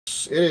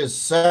folks. It is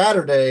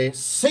Saturday,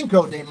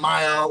 Cinco de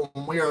Mayo,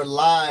 and we are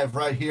live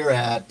right here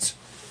at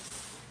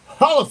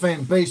Hall of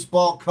Fame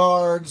Baseball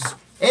Cards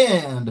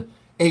and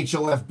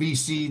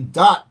HOFBC.com.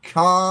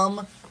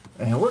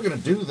 And we're going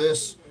to do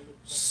this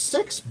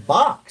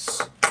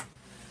 6-box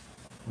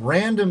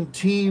random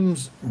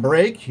teams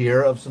break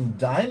here of some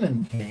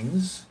Diamond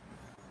Kings.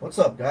 What's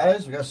up,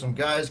 guys? We got some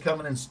guys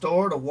coming in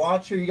store to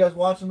watch here. You guys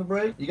watching the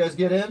break? You guys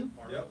get in?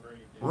 Yep.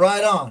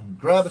 Right on.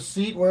 Grab a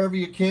seat wherever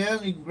you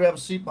can. You can grab a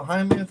seat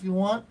behind me if you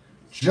want.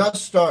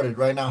 Just started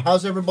right now.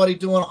 How's everybody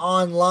doing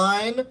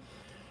online?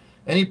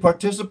 Any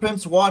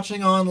participants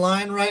watching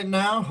online right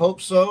now? Hope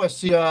so. I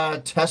see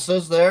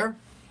Tessa's there.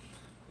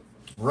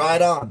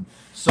 Right on.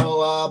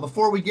 So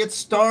before we get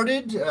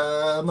started,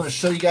 I'm going to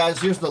show you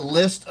guys. Here's the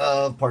list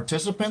of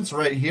participants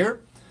right here.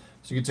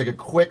 So you can take a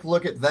quick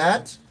look at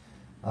that.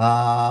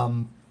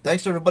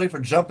 Thanks everybody for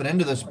jumping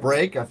into this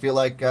break. I feel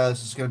like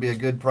this is going to be a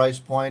good price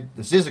point.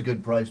 This is a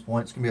good price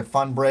point. It's going to be a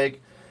fun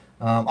break.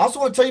 Also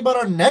want to tell you about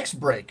our next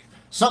break.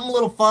 Something a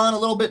little fun, a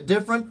little bit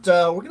different.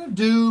 We're going to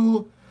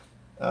do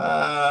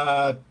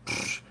a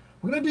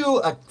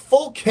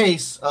full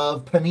case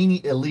of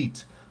Panini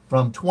Elite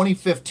from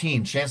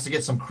 2015. Chance to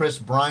get some Chris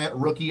Bryant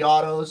rookie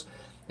autos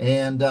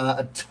and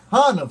a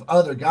ton of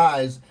other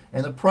guys.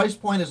 And the price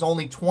point is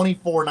only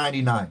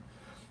 $24.99.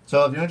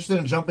 So if you're interested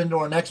in jumping into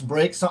our next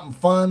break, something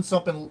fun,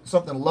 something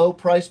low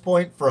price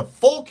point for a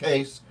full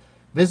case,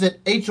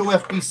 visit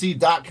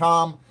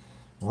HOFBC.com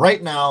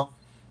right now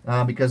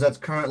because that's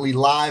currently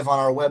live on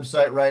our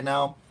website right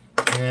now.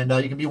 And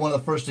you can be one of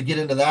the first to get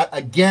into that.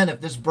 Again,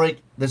 if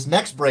this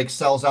next break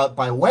sells out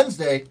by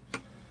Wednesday,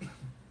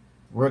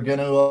 we're going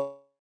to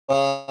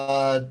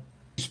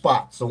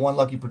spot. So one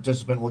lucky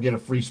participant will get a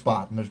free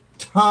spot. And there's a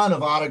ton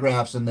of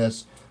autographs in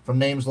this from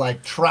names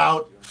like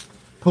Trout,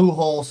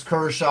 Pujols,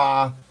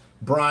 Kershaw,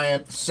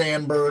 Bryant,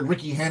 Sandberg,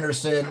 Ricky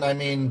Henderson. I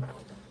mean,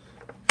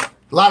 a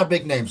lot of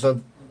big names. So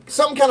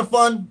something kind of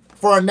fun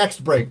for our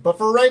next break. But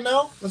for right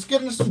now, let's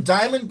get into some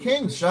Diamond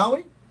Kings, shall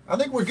we? I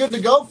think we're good to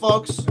go,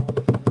 folks.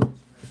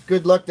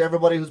 Good luck to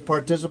everybody who's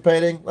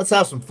participating. Let's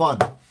have some fun.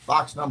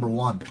 Box number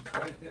 1.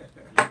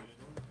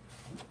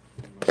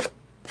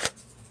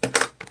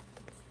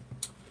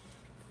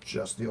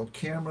 Just the old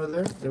camera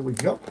there. There we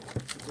go.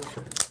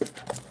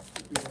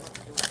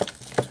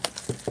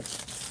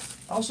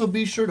 Also,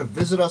 be sure to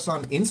visit us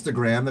on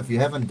Instagram if you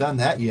haven't done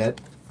that yet.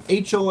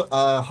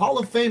 Hall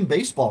of Fame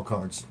Baseball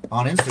Cards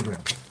on Instagram.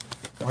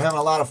 We're having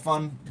a lot of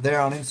fun there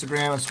on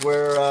Instagram.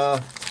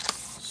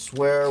 It's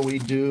where we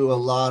do a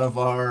lot of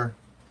our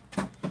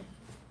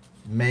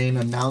main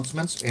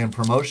announcements and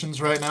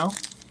promotions right now.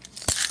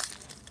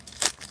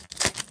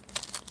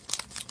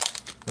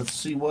 Let's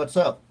see what's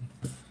up.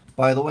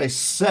 By the way,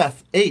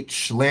 Seth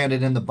H.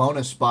 landed in the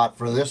bonus spot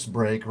for this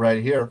break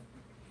right here.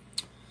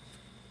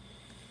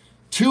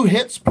 2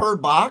 hits per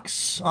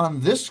box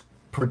on this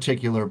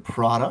particular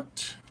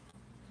product.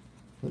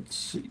 Let's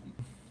see.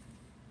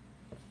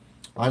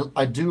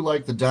 I do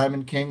like the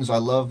Diamond Kings. I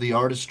love the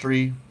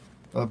artistry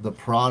of the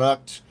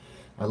product.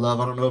 I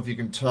don't know if you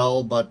can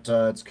tell, but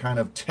it's kind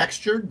of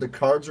textured. The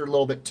cards are a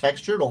little bit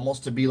textured,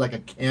 almost to be like a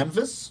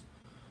canvas.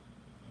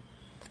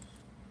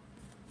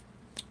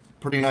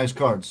 Pretty nice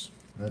cards,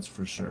 that's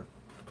for sure.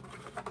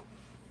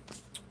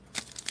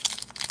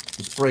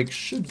 This break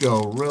should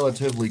go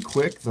relatively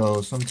quick,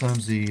 though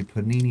sometimes the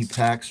Panini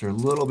packs are a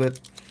little bit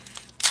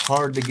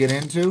hard to get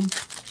into.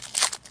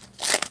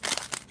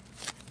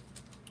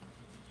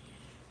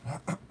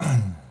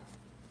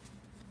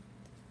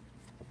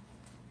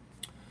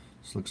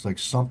 This looks like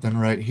something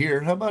right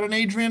here. How about an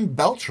Adrian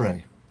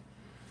Beltre?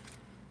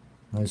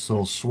 Nice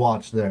little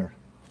swatch there.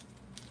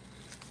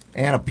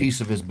 And a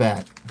piece of his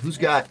bat. Who's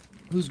got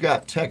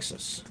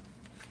Texas?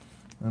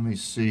 Let me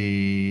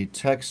see.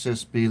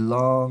 Texas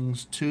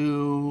belongs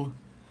to,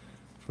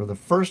 for the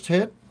first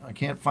hit, I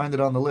can't find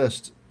it on the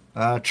list.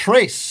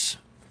 Trace.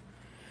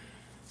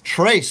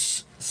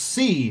 Trace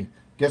C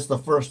gets the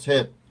first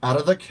hit out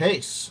of the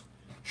case.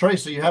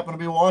 Trace, you happen to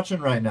be watching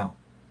right now.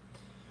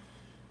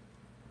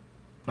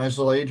 Nice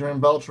little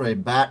Adrian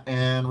Beltre, bat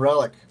and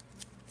relic.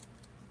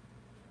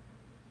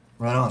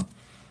 Right on.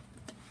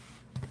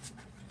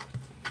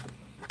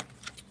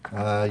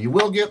 You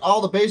will get all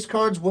the base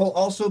cards will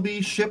also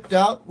be shipped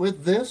out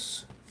with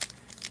this.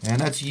 And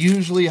that's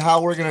usually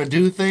how we're going to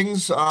do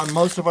things on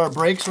most of our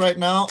breaks right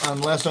now,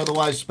 unless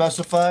otherwise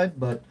specified.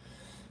 But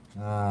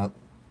a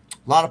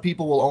lot of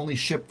people will only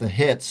ship the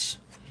hits.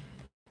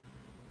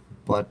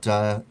 But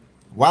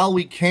while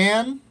we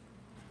can,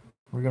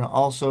 we're going to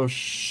also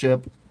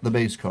ship the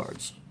base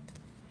cards.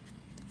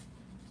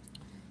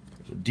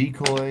 There's a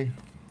decoy.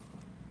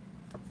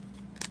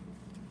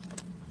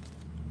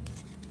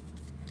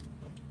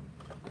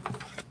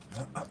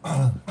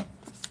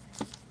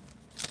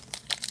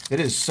 It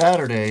is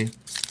Saturday,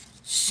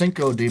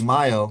 Cinco de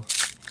Mayo.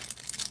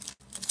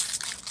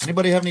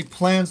 Anybody have any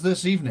plans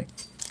this evening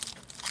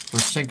for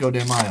Cinco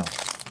de Mayo?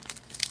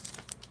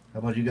 How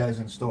about you guys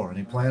in store?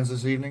 Any plans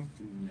this evening?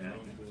 No.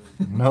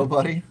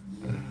 Nobody?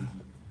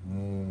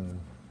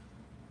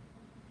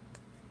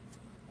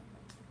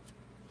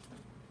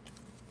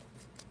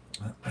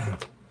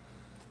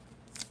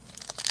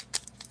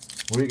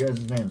 What are you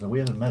guys' names? We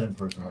haven't met in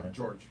person, right?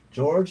 George.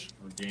 George?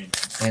 Or Daniel.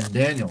 And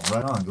Daniel.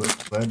 Right on.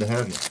 Glad to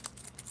have you.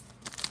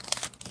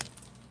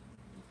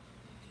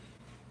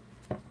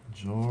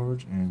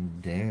 George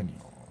and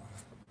Daniel.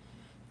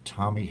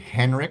 Tommy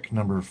Henrik,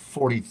 number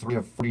 43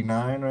 of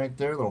 49 right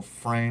there. Little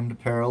framed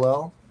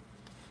parallel.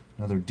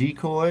 Another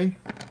decoy.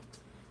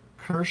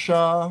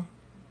 Kershaw.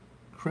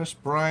 Chris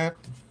Bryant.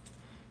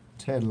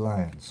 Ted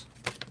Lyons.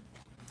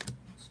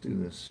 Let's do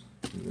this.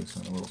 Do this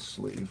on a little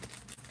sleeve.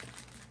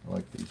 I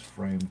like these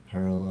framed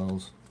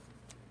parallels.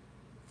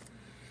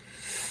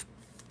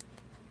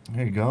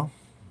 There you go.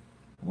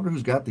 I wonder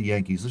who's got the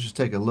Yankees. Let's just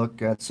take a look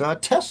at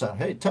Tessa.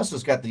 Hey,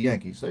 Tessa's got the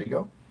Yankees. There you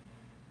go.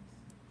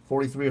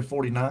 43 of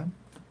 49.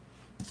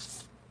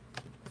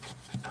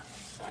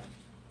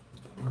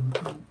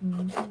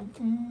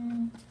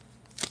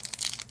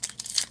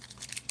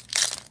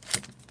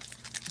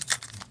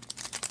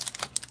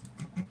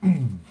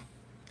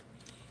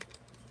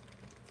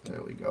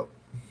 There we go.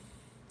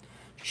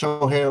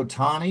 Shohei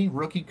Ohtani,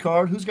 rookie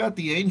card. Who's got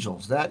the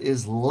Angels? That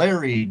is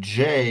Larry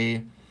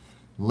J.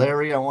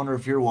 Larry, I wonder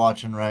if you're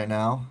watching right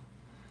now.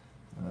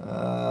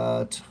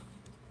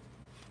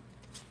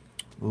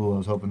 Ooh, I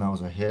was hoping that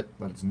was a hit,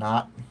 but it's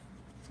not.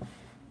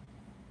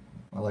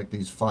 I like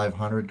these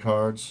 500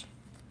 cards.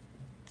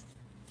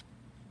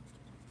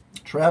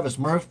 Travis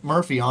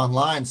Murphy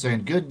online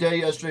saying, good day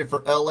yesterday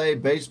for LA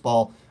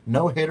baseball.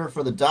 No hitter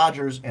for the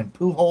Dodgers and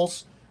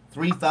Pujols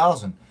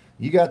 3,000.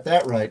 You got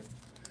that right.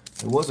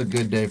 It was a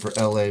good day for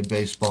LA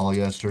baseball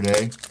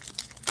yesterday.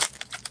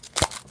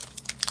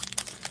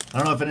 I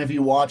don't know if any of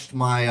you watched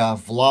my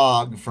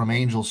vlog from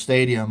Angel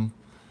Stadium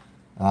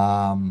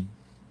that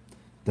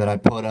I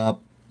put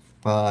up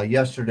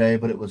yesterday,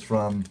 but it was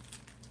from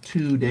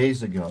 2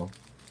 days ago.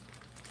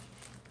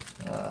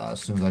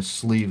 As soon as I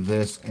sleeve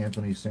this,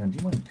 Anthony saying, do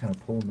you mind kind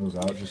of pulling those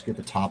out? Just get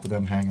the top of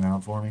them hanging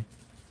out for me.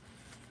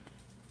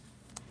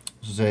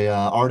 This is a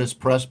artist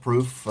press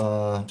proof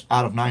out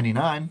of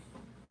 99,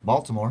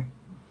 Baltimore.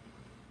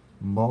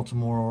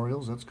 Baltimore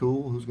Orioles, that's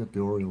cool. Who's got the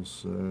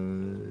Orioles?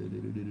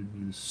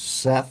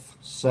 Seth,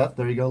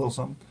 there you go, a little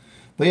something.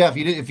 But yeah,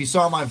 if you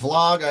saw my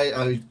vlog,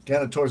 I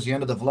kind of towards the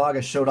end of the vlog,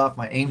 I showed off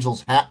my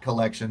Angels hat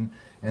collection,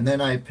 and then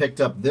I picked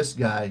up this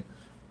guy.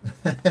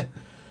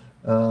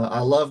 I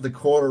love the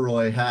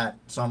corduroy hat,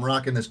 so I'm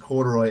rocking this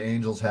corduroy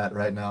Angels hat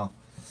right now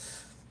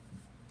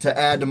to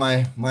add to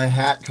my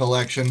hat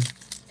collection.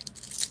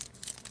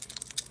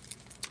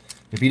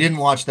 If you didn't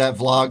watch that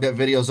vlog, that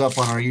video's up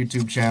on our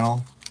YouTube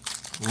channel.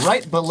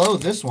 Right below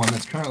this one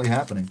that's currently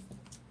happening.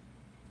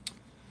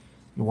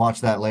 You'll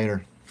watch that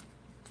later.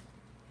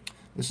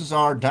 This is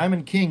our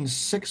Diamond Kings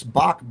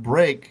 6-box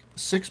break.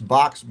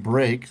 6-box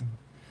break.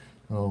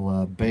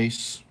 Little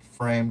base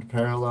framed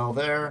parallel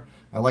there.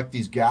 I like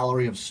these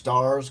Gallery of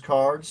Stars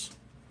cards.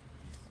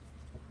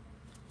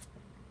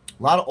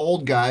 A lot of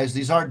old guys.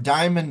 These are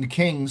Diamond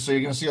Kings, so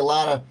you're going to see a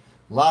lot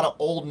of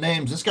old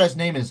names. This guy's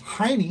name is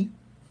Heine.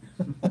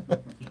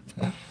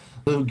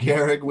 Lou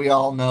Gehrig, we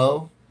all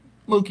know.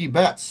 Mookie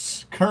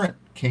Betts, current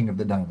king of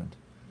the diamond.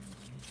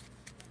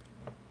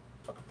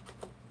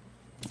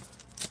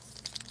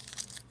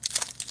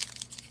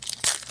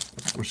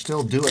 We're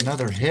still due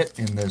another hit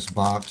in this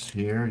box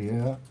here,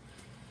 yeah.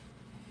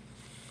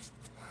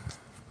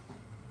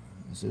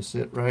 Is this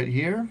it right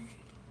here?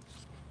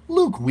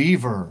 Luke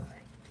Weaver.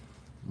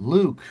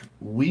 Luke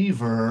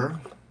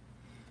Weaver,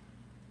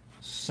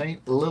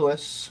 St.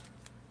 Louis.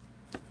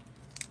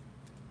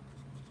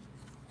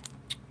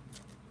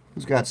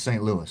 Who's got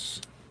St.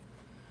 Louis?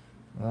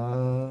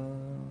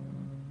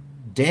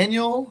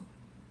 Daniel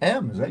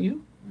M. Is that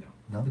you?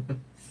 No.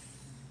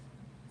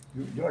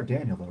 You are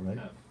Daniel, though, right?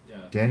 Yeah.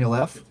 Daniel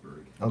F.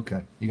 Pittsburgh.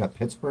 Okay. You got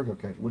Pittsburgh.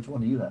 Okay. Which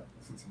one do you have?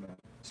 Cincinnati.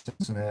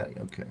 Cincinnati.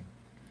 Okay.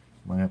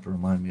 Might have to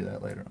remind me of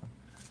that later on.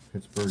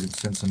 Pittsburgh and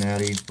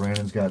Cincinnati.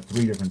 Brandon's got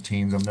 3 different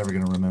teams. I'm never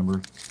going to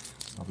remember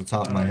off the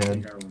top of my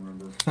head. I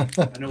remember. I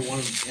know one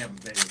of them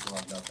Tampa Bay is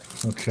locked up.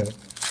 Okay.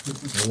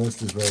 The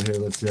list is right here.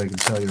 Let's see. I can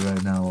tell you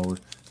right now.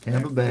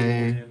 Tampa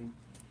Bay,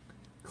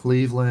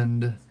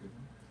 Cleveland,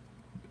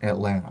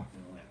 Atlanta.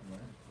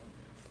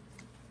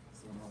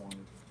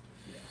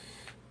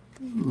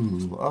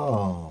 Ooh,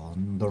 oh,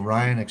 the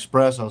Ryan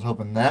Express. I was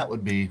hoping that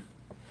would be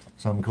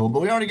something cool,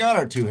 but we already got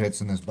our 2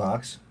 hits in this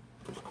box.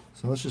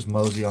 So let's just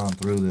mosey on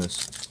through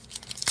this.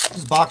 This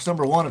is box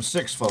number 1 of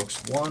 6,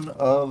 folks. 1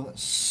 of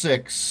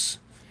 6.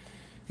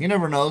 You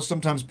never know.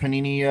 Sometimes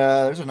Panini,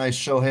 there's a nice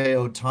Shohei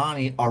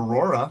Ohtani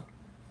Aurora.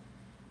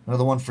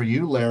 Another one for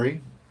you,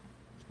 Larry.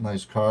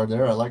 Nice card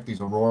there. I like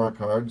these Aurora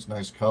cards.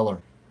 Nice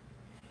color.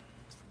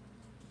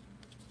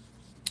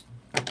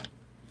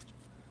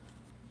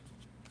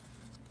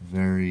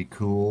 Very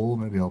cool.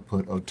 Maybe I'll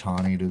put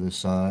Ohtani to the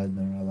side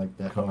there. I like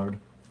that card.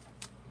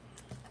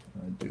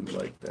 I do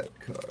like that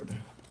card.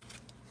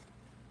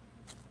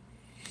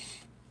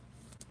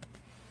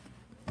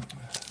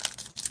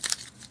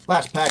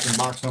 Last pack in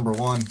box number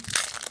 1.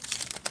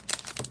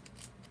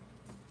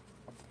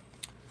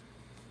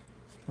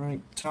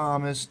 Frank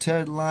Thomas,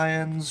 Ted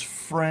Lyons,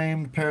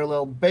 framed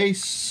parallel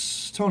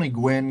base. Tony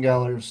Gwynn,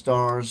 Gallery of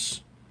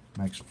Stars.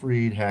 Max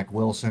Fried, Hack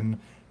Wilson,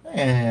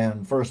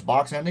 and first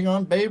box ending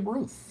on Babe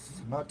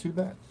Ruth. Not too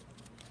bad.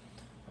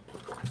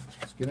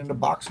 Let's get into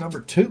box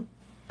number 2.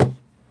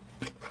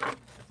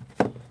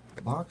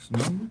 Box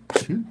number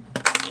 2.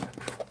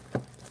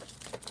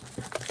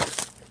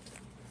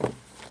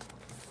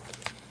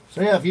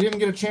 So yeah, if you didn't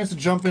get a chance to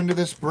jump into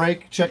this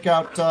break, check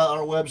out our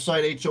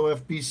website,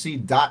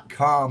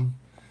 hofbc.com.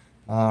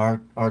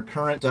 Our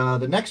current,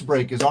 the next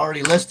break is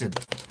already listed.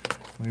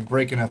 We're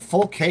breaking a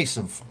full case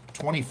of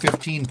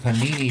 2015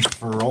 Panini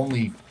for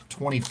only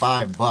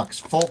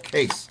 $25. Full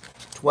case,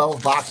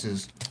 12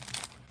 boxes.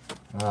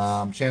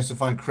 Chance to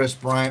find Chris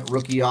Bryant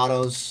rookie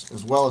autos,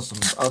 as well as some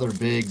other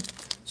big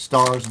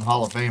stars and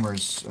Hall of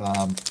Famers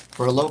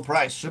for a low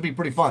price. Should be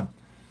pretty fun.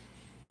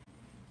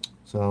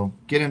 So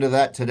get into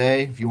that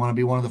today if you want to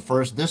be one of the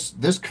first.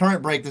 This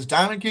current break, this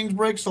Diamond Kings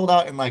break, sold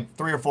out in like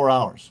 3 or 4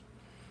 hours.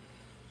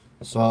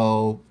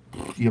 So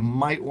you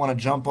might want to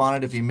jump on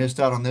it if you missed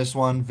out on this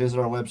one. Visit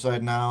our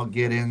website now.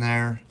 Get in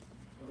there.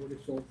 Already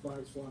sold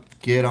 5 slots.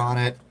 Get on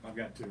it. I've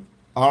got 2.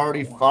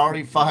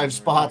 Already 5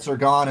 spots are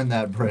gone in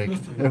that break.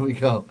 There we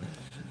go.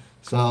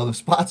 So the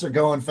spots are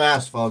going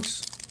fast,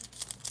 folks.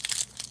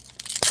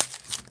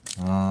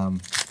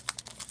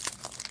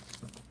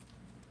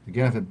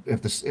 Again,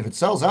 if it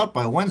sells out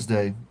by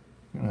Wednesday,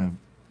 I'm gonna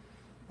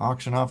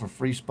auction off a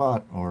free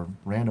spot or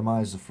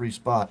randomize a free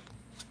spot.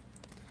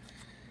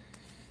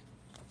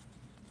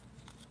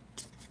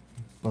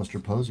 Buster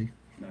Posey.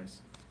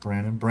 Nice.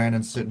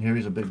 Brandon's sitting here.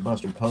 He's a big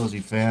Buster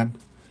Posey fan.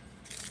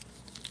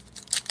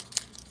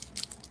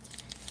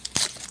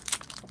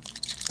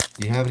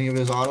 Do you have any of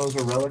his autos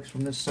or relics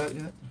from this set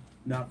yet?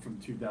 Not from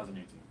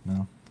 2018.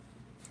 No.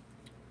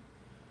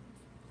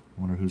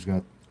 Wonder who's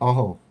got...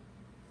 Oh,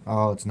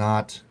 it's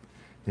not.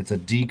 It's a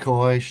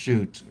decoy.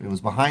 Shoot. It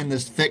was behind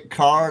this thick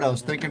card. I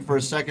was thinking for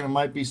a second it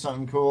might be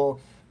something cool.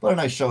 But a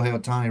nice Shohei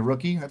Ohtani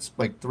rookie. That's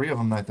like 3 of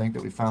them, I think,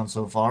 that we found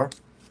so far.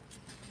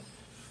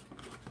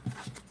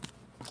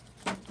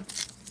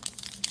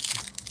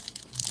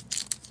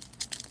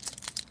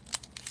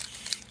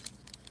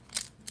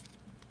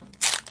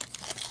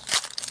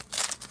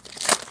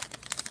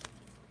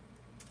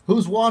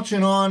 Who's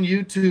watching on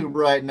YouTube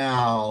right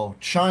now?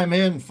 Chime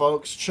in,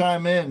 folks.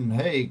 Chime in.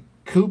 Hey,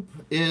 Coop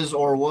is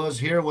or was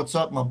here. What's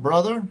up, my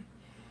brother?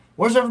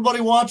 Where's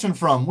everybody watching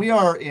from? We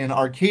are in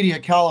Arcadia,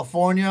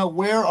 California.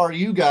 Where are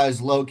you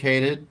guys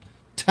located?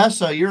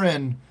 Tessa, you're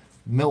in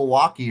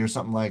Milwaukee or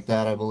something like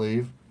that, I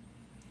believe.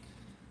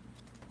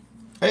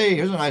 Hey,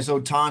 here's a nice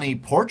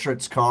Ohtani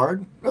Portraits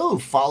card. Oh,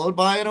 followed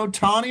by an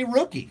Ohtani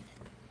rookie.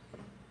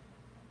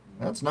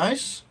 That's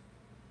nice.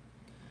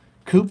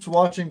 Coop's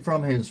watching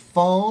from his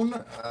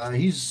phone.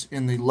 He's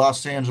in the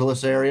Los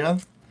Angeles area.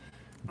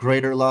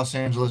 Greater Los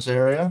Angeles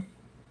area.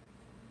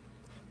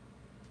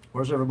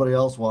 Where's everybody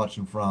else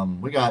watching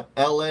from? We got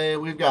LA.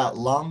 We've got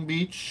Long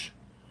Beach.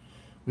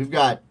 We've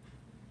got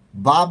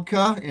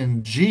Bobka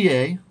in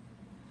GA.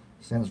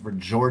 Stands for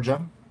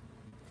Georgia.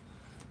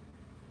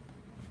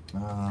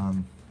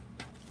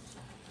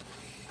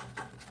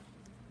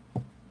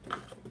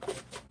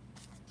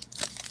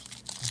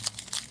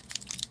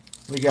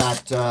 We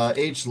got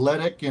H.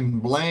 Leddick in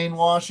Blaine,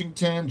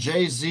 Washington.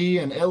 Jay-Z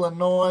in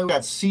Illinois. We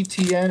got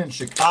CTN in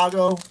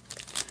Chicago.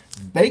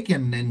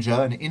 Bacon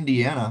Ninja in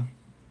Indiana.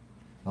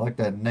 I like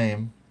that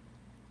name.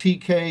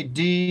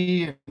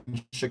 TKD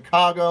in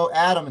Chicago.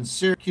 Adam in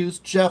Syracuse.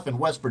 Jeff in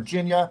West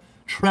Virginia.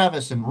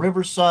 Travis in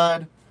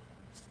Riverside.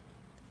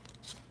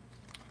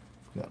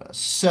 We've got a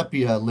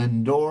Sepia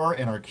Lindor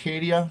in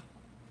Arcadia.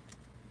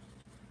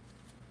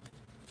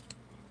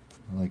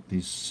 I like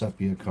these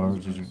sepia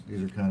cards.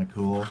 These are kind of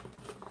cool.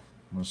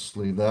 I'm going to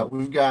sleeve that.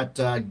 We've got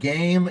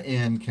Game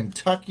in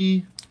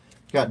Kentucky.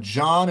 We've got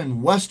John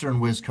in Western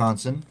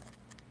Wisconsin.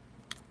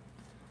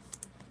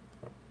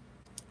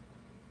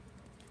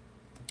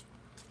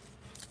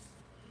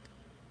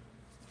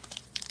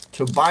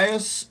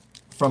 Tobias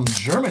from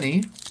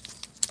Germany.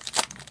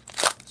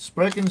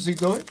 Sprechen Sie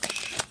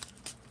Deutsch?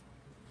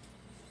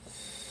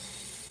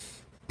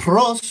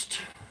 Prost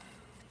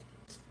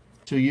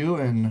to you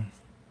in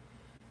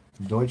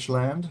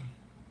Deutschland.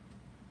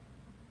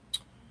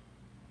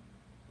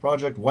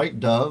 Project White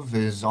Dove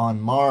is on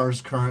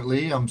Mars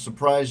currently. I'm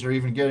surprised you're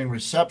even getting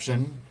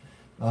reception.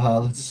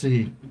 Let's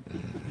see.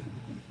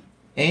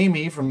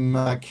 Amy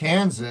from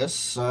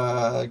Kansas.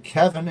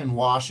 Kevin in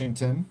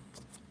Washington.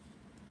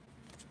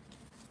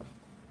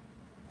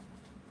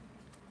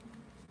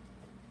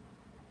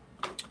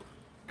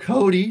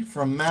 Cody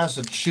from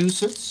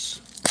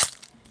Massachusetts.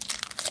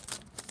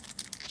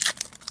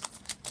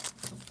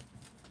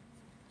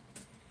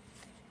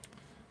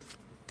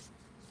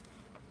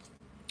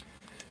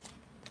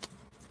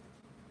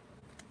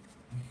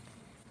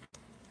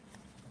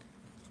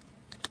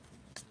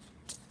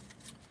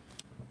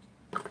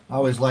 I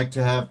always like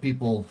to have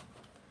people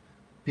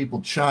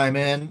chime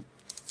in.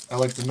 I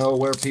like to know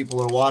where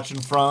people are watching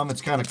from.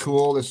 It's kind of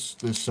cool, this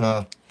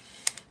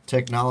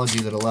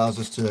technology that allows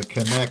us to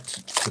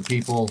connect to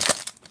people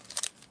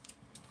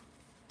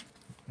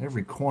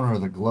every corner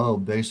of the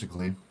globe,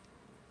 basically.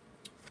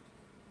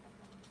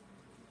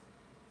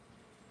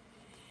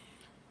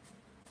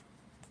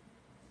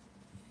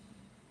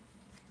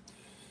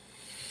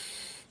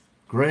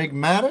 Greg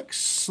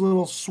Maddux,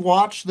 little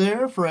swatch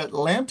there for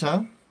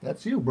Atlanta.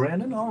 That's you,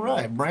 Brandon. All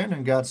right,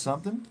 Brandon got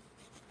something.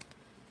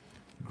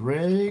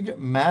 Greg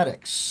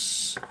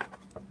Maddux.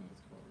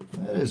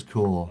 That is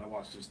cool. I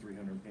watched his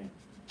 300 game.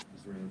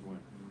 His 300 win.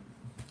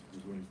 He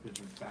was winning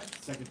pitching back,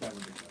 second time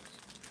with the Cubs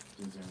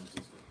in San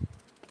Francisco.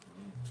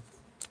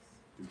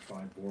 Through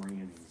 5 boring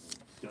innings.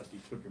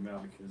 Dusty took him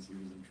out because he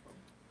was in trouble.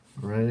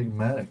 Greg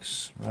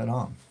Maddux, right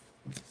on.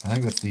 I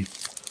think that's the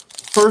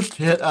first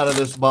hit out of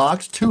this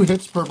box. 2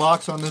 hits per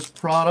box on this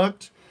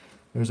product.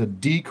 There's a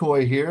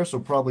decoy here, so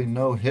probably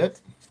no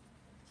hit.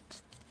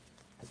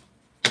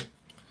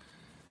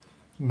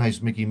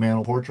 Nice Mickey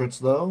Mantle portraits,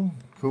 though.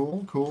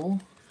 Cool, cool.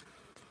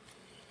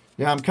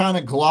 Yeah, I'm kind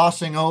of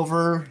glossing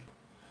over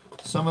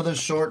some of the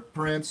short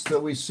prints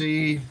that we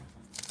see.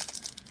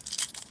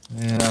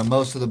 Yeah,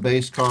 most of the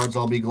base cards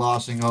I'll be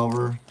glossing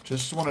over.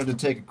 Just wanted to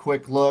take a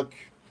quick look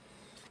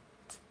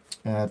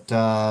at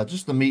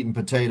just the meat and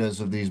potatoes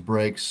of these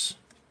breaks.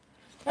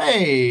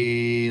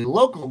 Hey,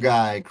 local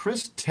guy,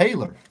 Chris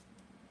Taylor.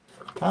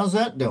 How's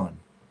that doing?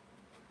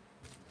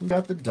 We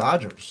got the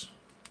Dodgers.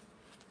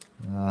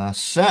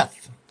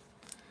 Seth.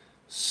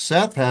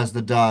 Seth has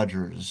the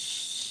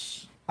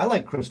Dodgers. I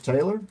like Chris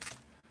Taylor.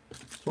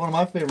 He's one of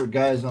my favorite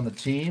guys on the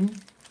team.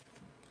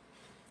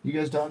 You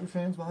guys Dodger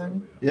fans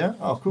behind me? Yeah?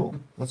 Oh, cool.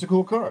 That's a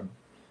cool card.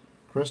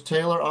 Chris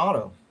Taylor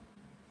auto.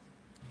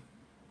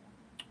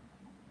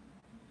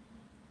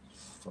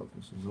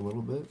 Focuses a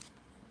little bit.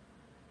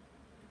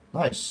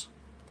 Nice.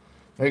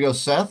 There you go,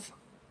 Seth.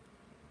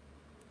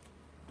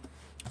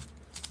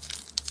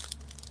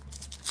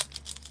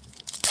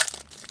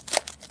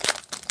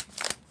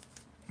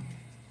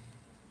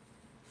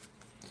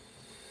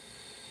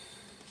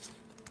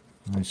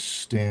 Nice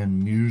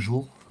Stan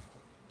Musial.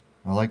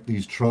 I like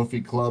these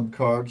Trophy Club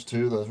cards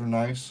too. Those are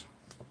nice.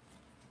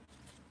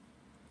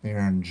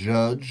 Aaron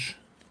Judge.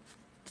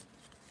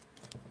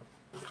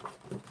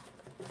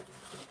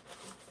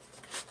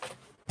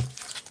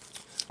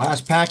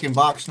 Last pack in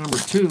box number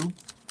 2.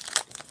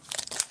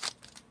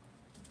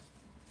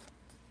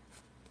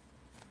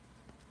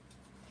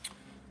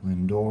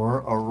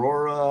 Lindor,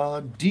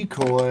 Aurora,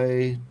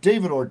 Decoy,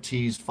 David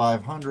Ortiz,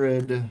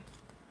 500.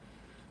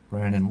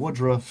 Brandon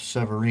Woodruff,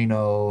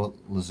 Severino,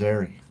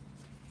 Lazari.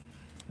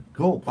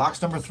 Cool. Box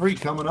number 3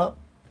 coming up.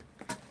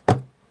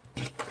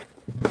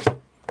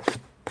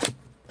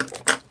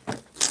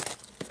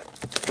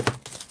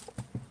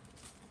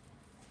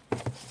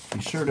 Be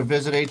sure to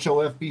visit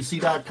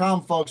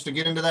HOFBC.com, folks, to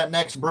get into that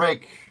next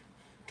break.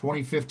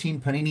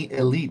 2015 Panini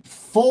Elite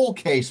full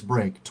case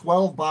break.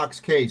 12-box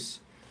case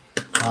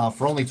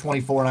for only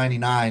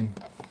 $24.99.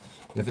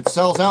 If it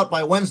sells out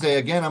by Wednesday,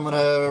 again, I'm going to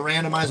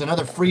randomize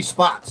another free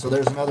spot. So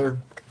there's another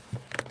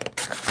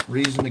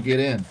reason to get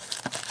in.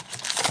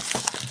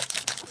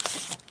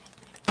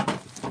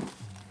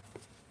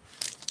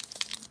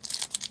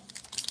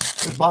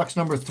 There's box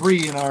number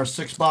 3 in our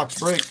 6-box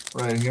break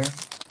right here.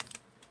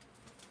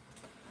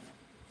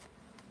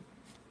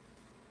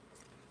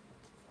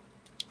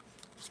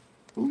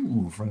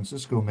 Ooh,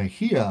 Francisco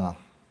Mejia.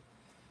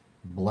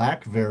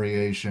 Black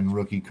variation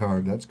rookie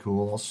card. That's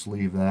cool. I'll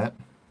sleeve that.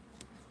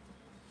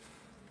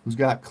 Who's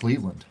got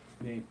Cleveland?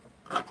 Me.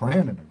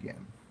 Brandon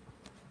again.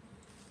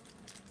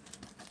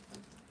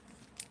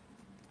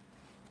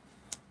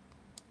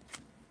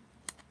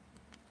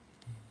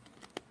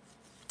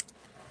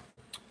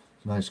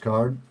 Nice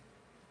card.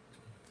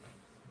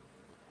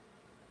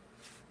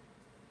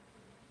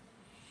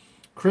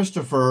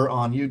 Christopher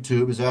on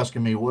YouTube is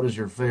asking me, what is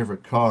your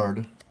favorite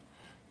card?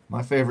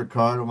 My favorite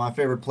card, well, my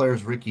favorite player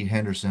is Ricky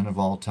Henderson of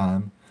all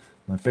time.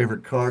 My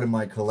favorite card in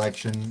my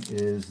collection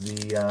is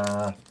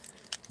the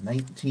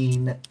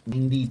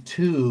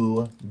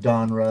 1992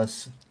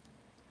 Donruss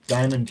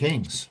Diamond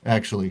Kings,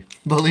 actually.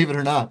 Believe it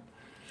or not.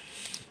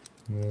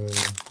 Those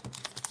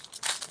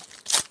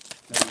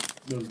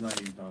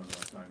 90s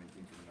Donruss Diamond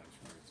Kings were nice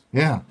cards.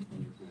 Yeah,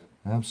 Those are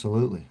cool.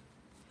 absolutely.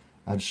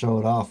 I'd show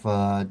it off.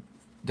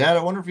 Dad,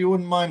 I wonder if you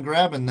wouldn't mind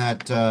grabbing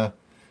that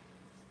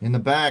in the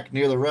back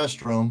near the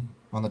restroom.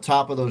 On the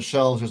top of those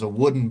shelves, there's a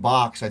wooden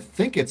box. I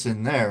think it's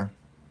in there.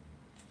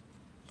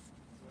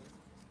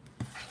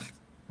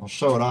 I'll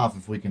show it off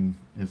if we can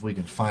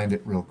find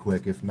it real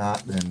quick. If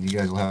not, then you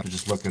guys will have to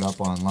just look it up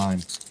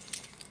online.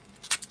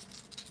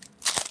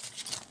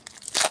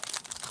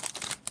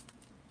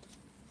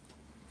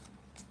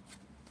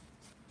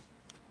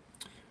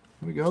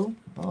 Here we go.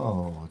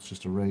 Oh, it's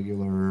just a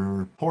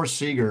regular Horse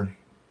Seager.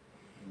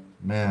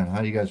 Man,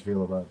 how do you guys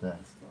feel about that?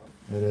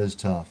 It is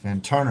tough.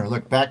 And Turner,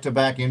 look,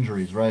 back-to-back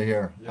injuries right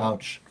here. Yep.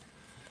 Ouch.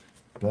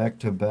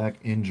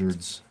 Back-to-back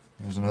injureds.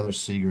 There's another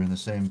Seager in the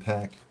same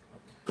pack.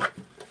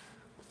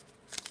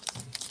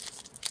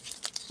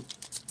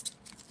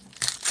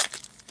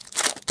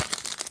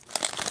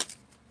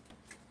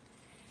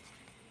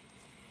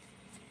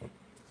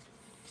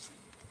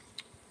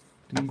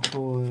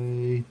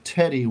 Decoy,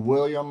 Teddy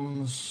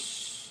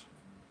Williams.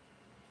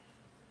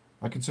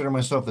 I consider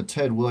myself the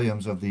Ted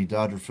Williams of the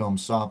Dodger Film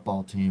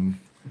softball team.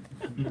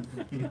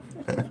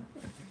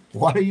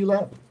 Why are you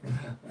laughing?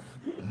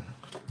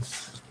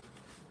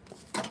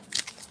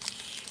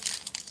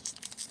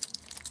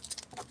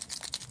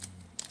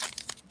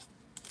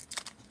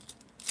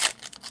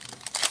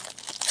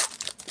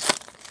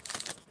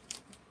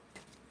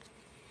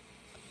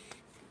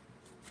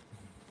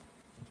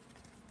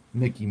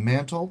 Mickey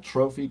Mantle,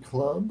 Trophy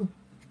Club.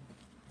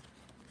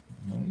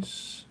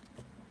 Nice.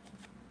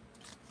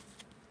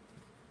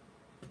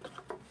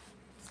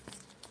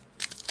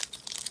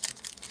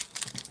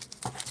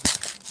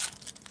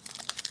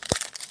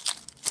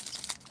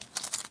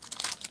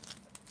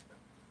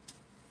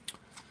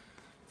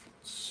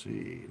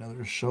 See,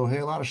 another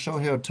Shohei, a lot of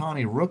Shohei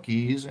Ohtani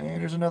rookies,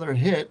 and there's another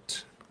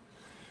hit.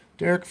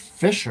 Derek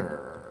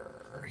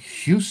Fisher,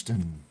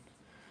 Houston,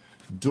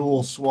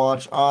 dual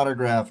swatch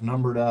autograph,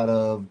 numbered out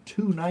of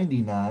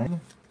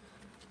 299.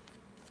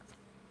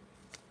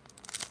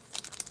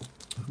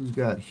 Who's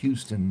got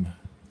Houston?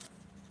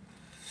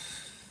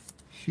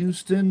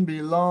 Houston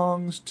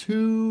belongs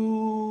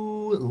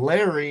to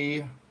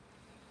Larry.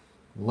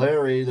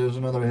 Larry, there's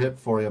another hit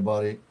for you,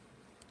 buddy.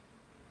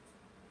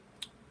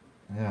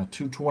 Yeah,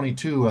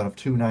 222 out of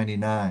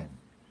 299.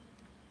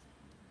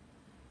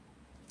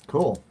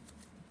 Cool.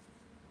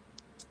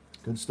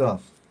 Good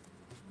stuff.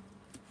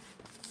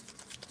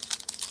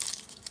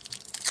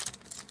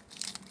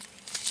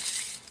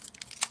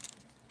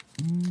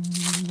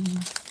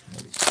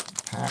 These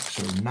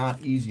packs are not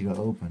easy to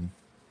open.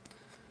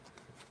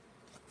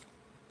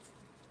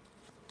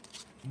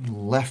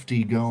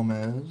 Lefty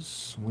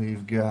Gomez.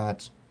 We've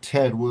got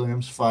Ted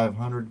Williams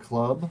 500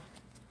 Club.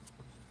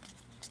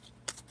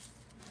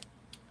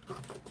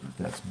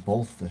 That's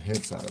both the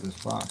hits out of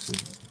this box,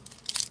 isn't it?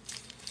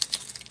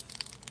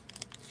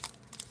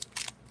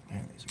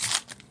 Man, these are...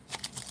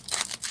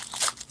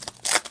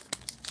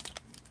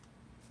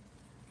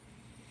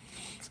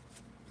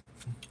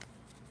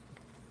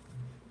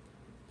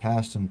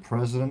 Past and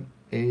present,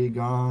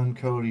 Agon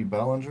Cody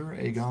Bellinger.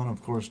 Agon,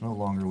 of course, no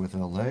longer with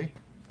LA.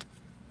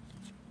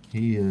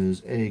 He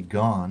is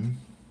gone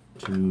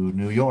to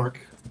New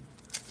York.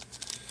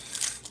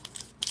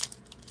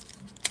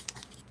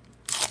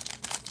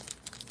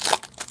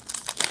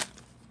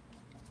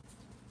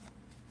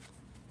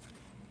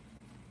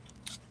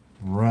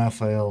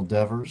 Rafael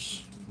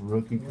Devers,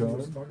 rookie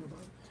card.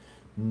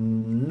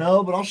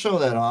 No, but I'll show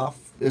that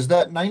off. Is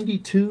that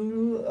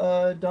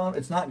 92, Don?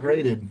 It's not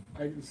graded.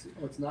 I can see.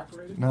 Oh, it's not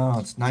graded? No,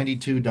 it's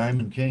 92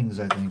 Diamond Kings,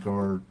 I think,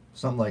 or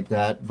something like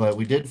that. But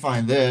we did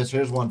find this.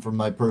 Here's one from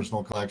my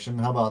personal collection.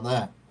 How about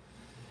that?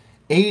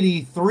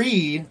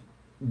 83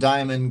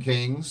 Diamond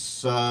Kings,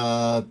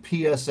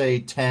 PSA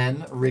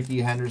 10,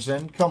 Ricky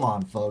Henderson. Come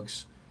on,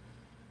 folks.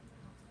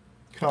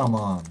 Come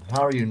on.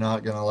 How are you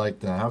not going to like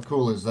that? How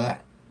cool is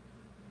that?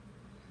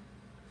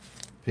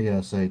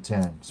 PSA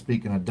 10.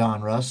 Speaking of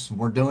Don Russ,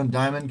 we're doing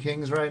Diamond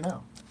Kings right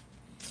now.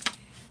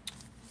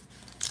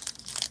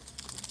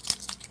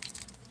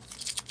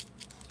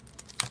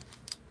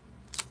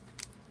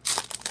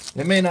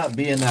 It may not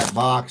be in that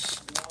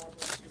box.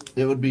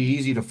 It would be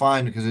easy to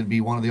find because it'd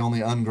be one of the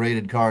only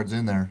ungraded cards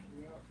in there.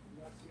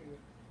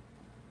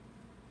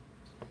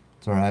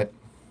 It's all right.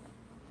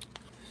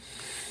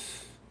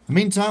 In the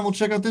meantime, we'll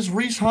check out this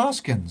Rhys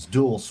Hoskins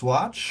dual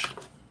swatch.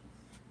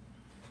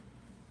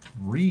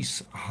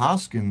 Rhys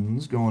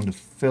Hoskins going to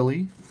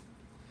Philly.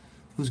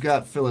 Who's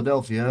got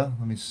Philadelphia?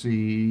 Let me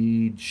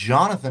see.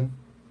 Jonathan.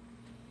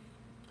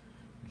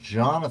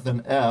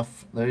 Jonathan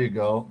F. There you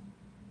go.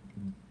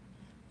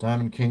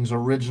 Diamond Kings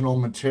original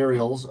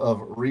materials of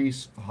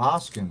Rhys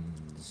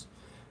Hoskins.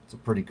 It's a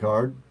pretty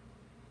card.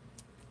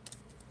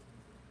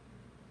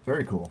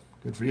 Very cool.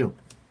 Good for you.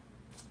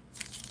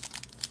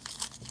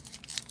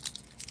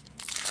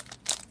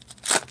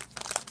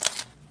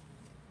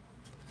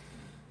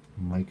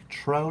 Mike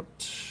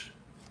Trout,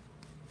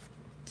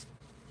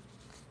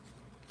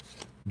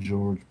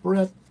 George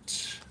Brett,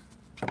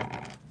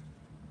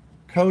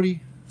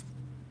 Cody,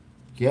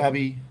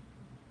 Gabby,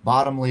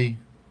 Bottomley,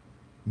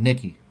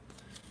 Nicky.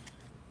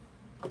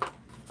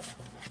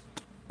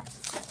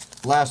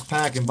 Last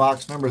pack in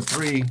box number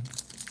 3.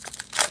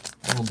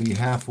 We'll be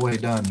halfway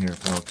done here,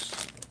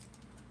 folks.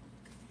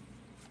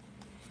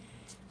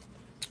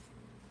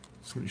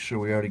 Pretty sure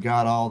we already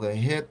got all the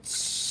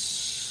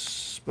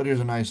hits. But here's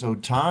a nice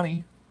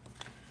Ohtani.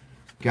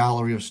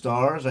 Gallery of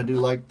Stars. I do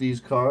like these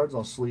cards.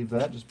 I'll sleeve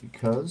that just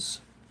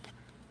because.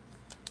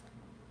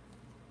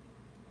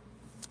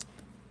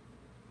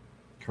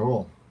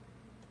 Cool.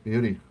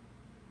 Beauty.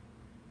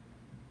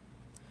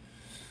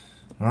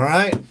 All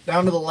right,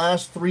 down to the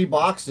last 3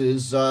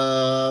 boxes. Hey,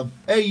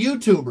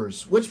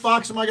 YouTubers, which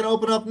box am I going to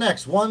open up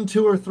next? 1,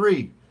 2, or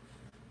 3?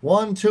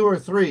 1, 2, or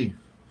 3?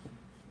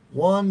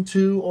 1,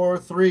 2, or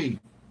 3?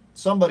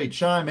 Somebody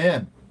chime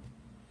in.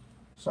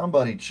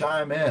 Somebody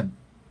chime in.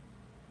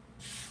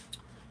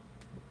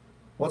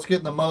 What's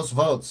getting the most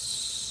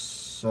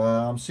votes?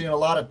 I'm seeing a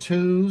lot of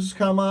 2s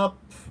come up.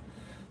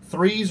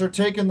 3s are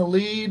taking the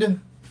lead.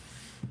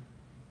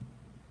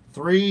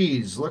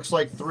 3s. Looks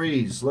like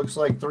 3s. Looks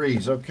like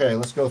 3s. Okay,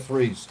 let's go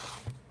 3s.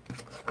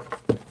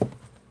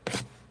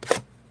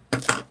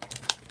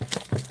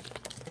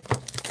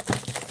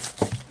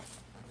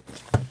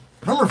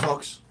 Remember,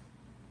 folks,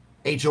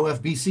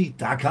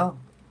 HOFBC.com.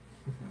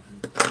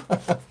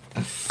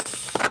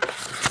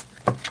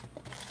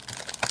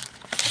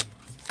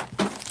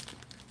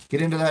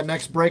 Get into that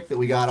next break that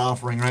we got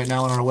offering right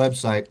now on our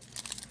website.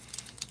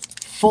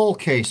 full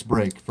case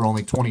break for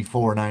only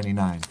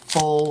 $24.99.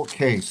 Full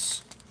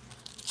case.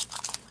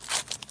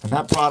 And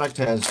that product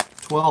has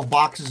 12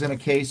 boxes in a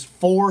case,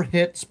 4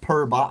 hits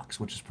per box,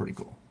 which is pretty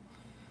cool.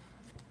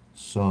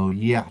 So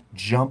yeah,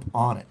 jump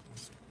on it.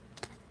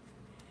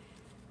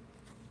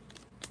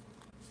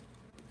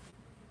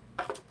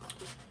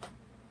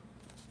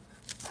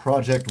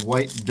 Project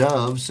White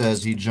Dove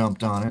says he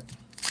jumped on it.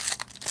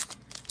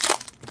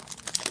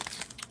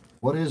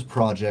 What is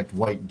Project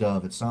White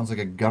Dove? It sounds like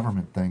a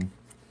government thing.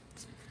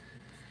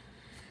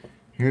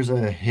 Here's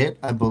a hit,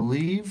 I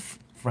believe.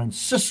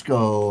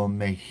 Francisco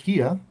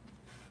Mejia.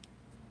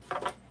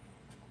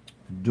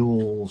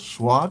 Dual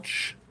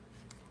swatch.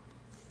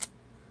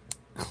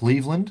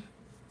 Cleveland.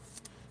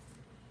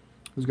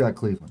 Who's got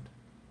Cleveland?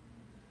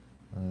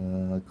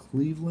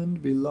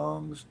 Cleveland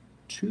belongs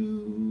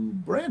to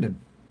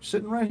Brandon.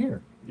 Sitting right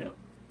here. Yep.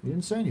 He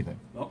didn't say anything.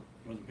 Nope.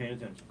 Wasn't paying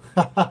attention.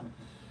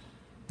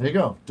 There you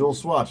go. Dual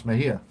swatch,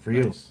 Mejia, for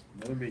you. Nice.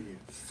 Another Mejia.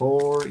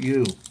 For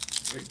you.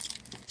 Great.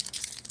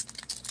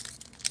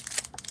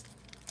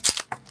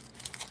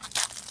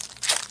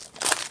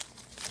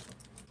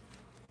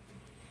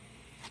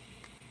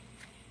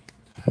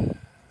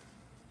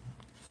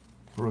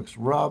 Brooks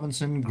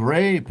Robinson,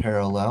 gray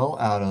parallel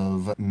out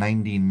of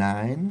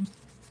 99.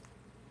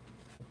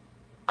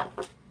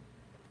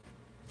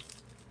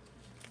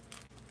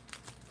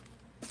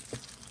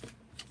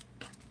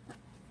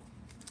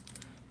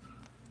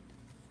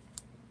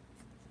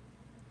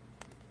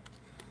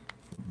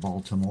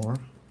 Baltimore.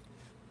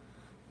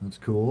 That's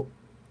cool.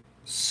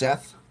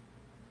 Seth.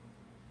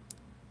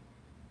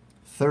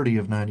 30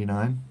 of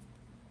 99.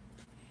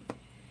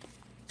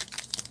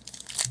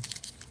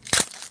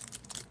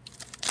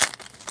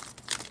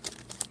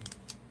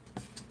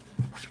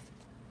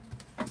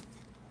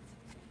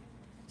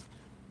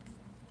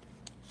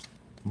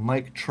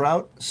 Mike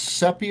Trout,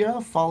 Sepia,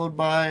 followed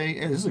by,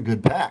 this is a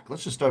good pack.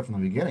 Let's just start from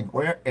the beginning.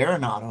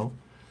 Arenado,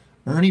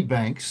 Ernie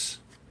Banks,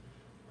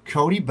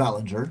 Cody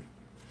Bellinger,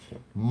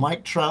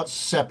 Mike Trout,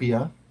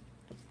 Sepia,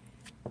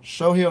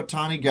 Shohei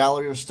Ohtani,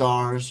 Gallery of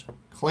Stars,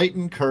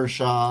 Clayton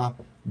Kershaw,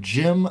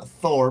 Jim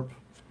Thorpe,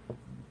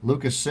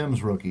 Lucas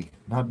Sims rookie.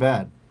 Not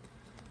bad.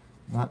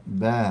 Not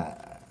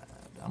bad.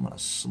 I'm going to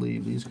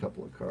sleeve these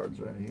couple of cards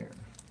right here.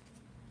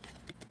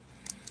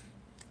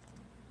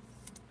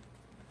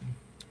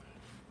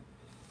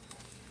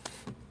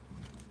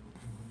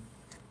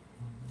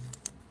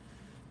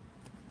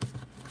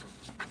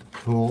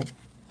 Cool.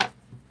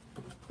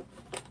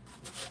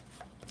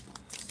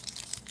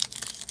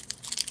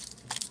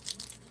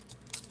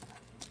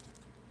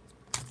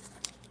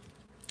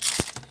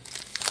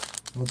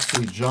 Let's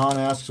see. John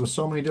asks, with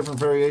so many different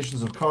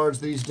variations of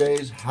cards these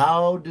days,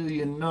 how do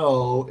you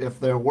know if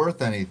they're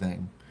worth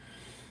anything?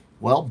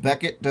 Well,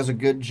 Beckett does a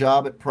good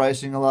job at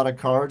pricing a lot of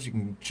cards. You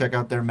can check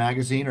out their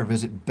magazine or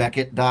visit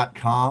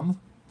Beckett.com.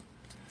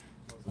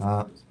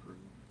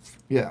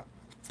 Yeah.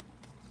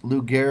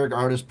 Lou Gehrig,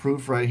 artist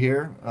proof right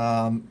here.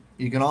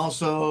 You can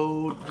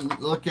also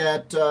look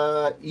at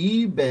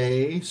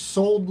eBay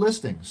sold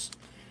listings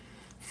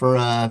for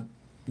a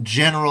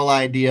general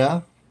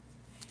idea.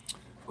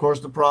 Of course,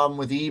 the problem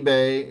with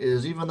eBay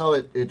is even though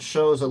it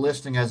shows a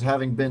listing as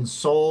having been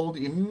sold,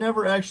 you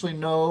never actually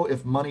know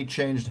if money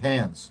changed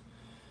hands.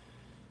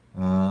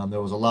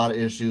 There was a lot of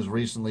issues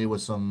recently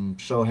with some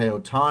Shohei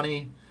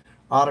Ohtani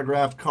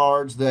autographed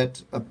cards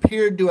that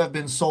appeared to have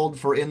been sold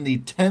for in the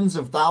tens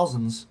of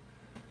thousands.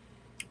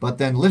 But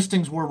then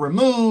listings were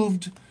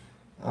removed,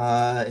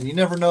 and you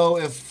never know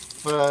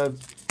if it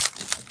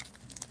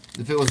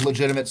was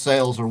legitimate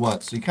sales or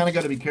what. So you kind of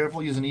got to be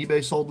careful using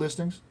eBay sold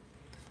listings.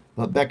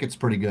 But Beckett's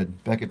pretty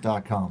good,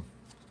 Beckett.com.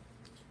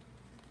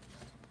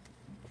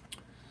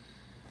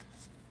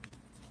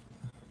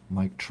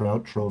 Mike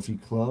Trout, Trophy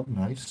Club,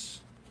 nice.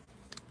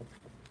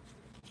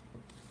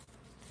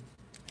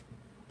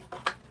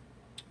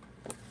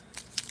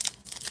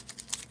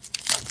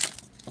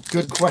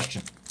 Good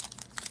question.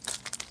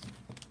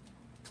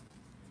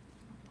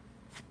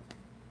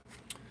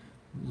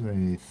 This is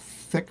a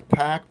thick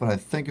pack, but I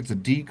think it's a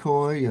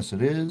decoy. Yes,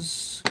 it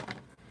is.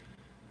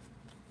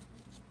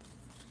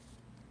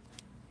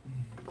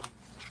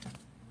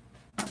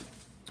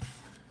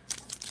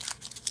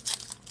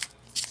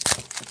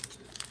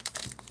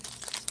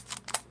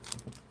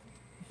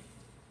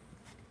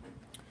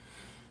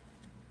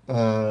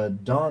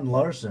 Don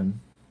Larson,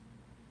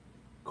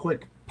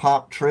 quick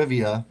pop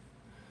trivia.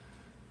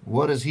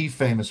 What is he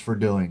famous for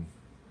doing?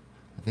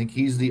 I think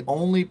he's the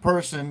only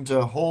person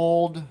to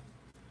hold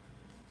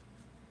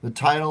the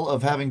title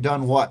of having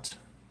done what?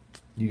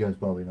 You guys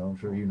probably know. I'm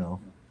sure you know.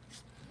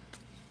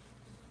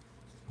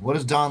 What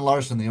is Don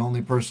Larson the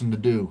only person to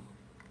do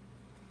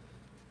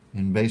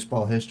in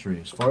baseball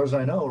history? As far as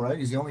I know, right?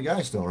 He's the only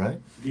guy still,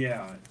 right?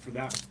 Yeah, for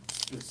that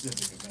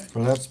specific event.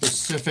 For that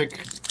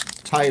specific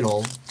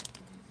title,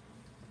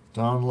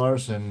 Don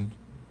Larson.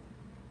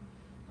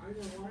 I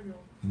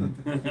know.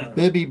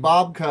 Bibby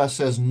Bobka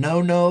says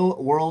no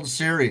World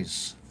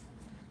Series.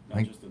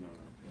 Not just a no-no.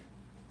 Yeah.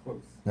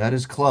 Close. That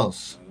is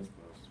close. That is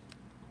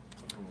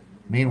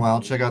close.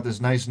 Meanwhile, check out this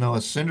nice Noah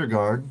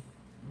Syndergaard.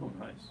 Oh,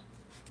 nice.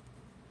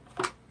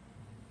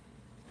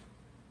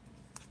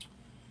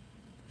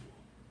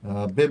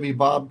 Bibby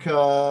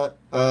Bobka,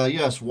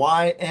 yes,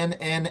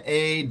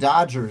 YNNA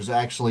Dodgers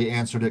actually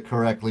answered it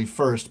correctly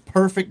first.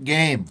 Perfect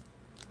game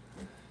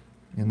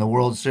in the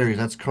World Series.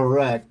 That's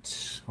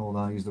correct. Hold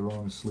on, I used the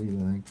wrong sleeve,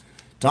 I think.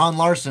 Don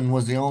Larson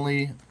is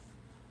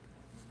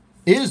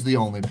the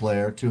only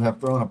player to have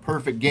thrown a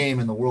perfect game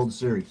in the World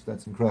Series.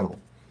 That's incredible.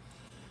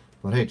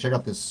 But hey, check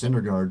out this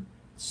Syndergaard,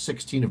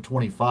 16 of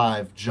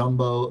 25,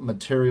 Jumbo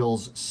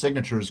Materials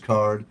Signatures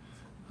card.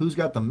 Who's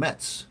got the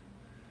Mets?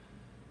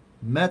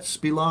 Mets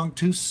belong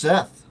to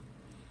Seth.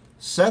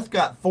 Seth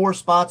got 4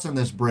 spots in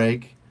this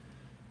break.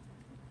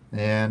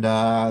 And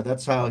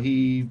that's how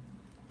he,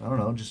 I don't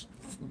know, just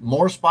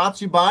more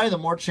spots you buy, the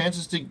more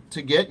chances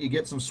to get. You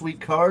get some sweet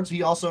cards.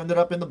 He also ended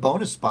up in the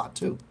bonus spot,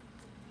 too.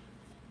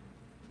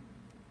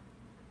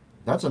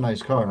 That's a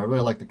nice card. I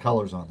really like the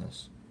colors on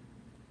this.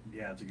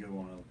 Yeah, it's a good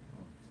one.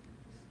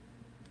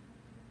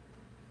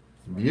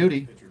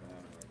 Beauty.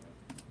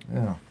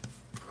 Yeah.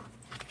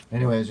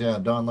 Anyways, yeah,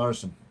 Don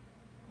Larson.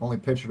 Only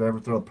pitcher to ever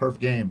throw a perf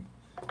game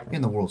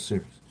in the World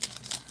Series.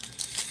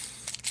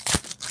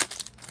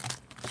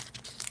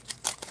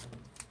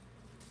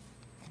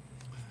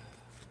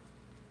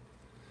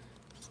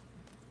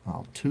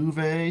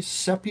 Altuve,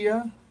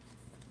 Sepia,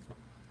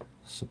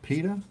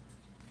 Cepeda.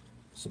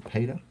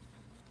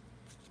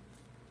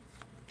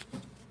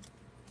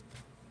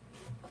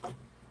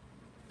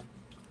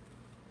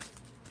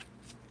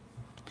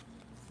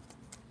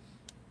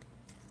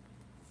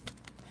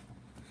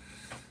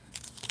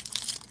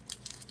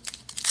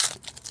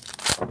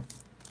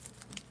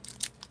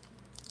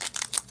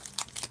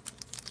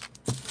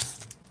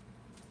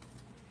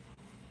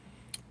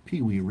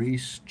 Pee Wee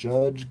Reese,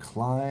 Judge,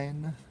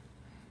 Klein,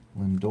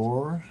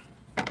 Lindor,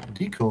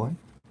 Decoy,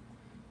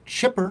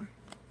 Chipper,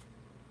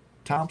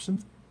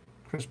 Thompson,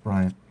 Chris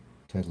Bryant,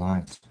 Ted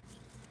Lyons.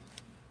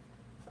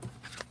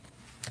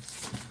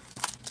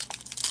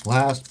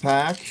 Last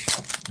pack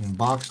in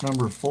box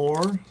number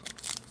 4.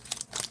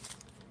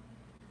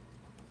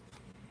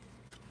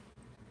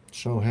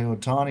 Shohei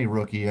Ohtani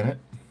rookie in it.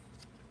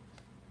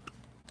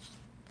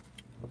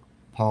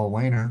 Paul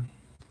Wainer.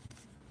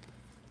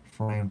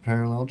 Frame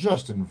parallel,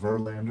 Justin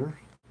Verlander.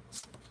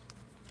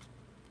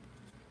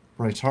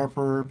 Bryce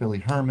Harper, Billy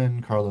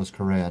Herman, Carlos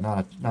Correa.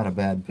 Not a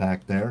bad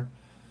pack there.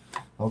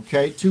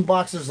 Okay, 2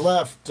 boxes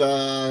left.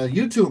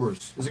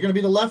 YouTubers, is it going to be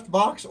the left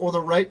box or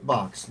the right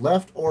box?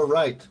 Left or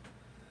right?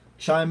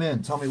 Chime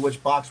in. Tell me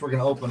which box we're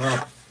going to open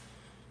up.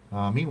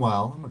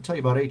 Meanwhile, I'm going to tell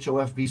you about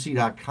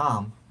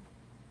HOFBC.com.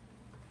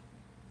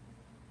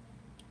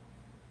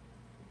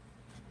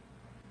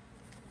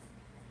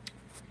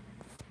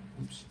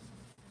 Oops.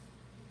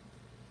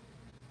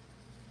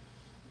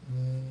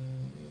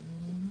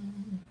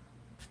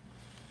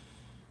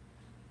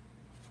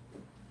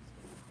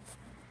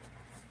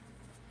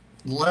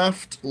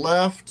 Left.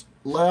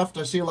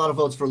 I see a lot of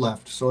votes for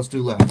left, so let's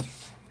do left.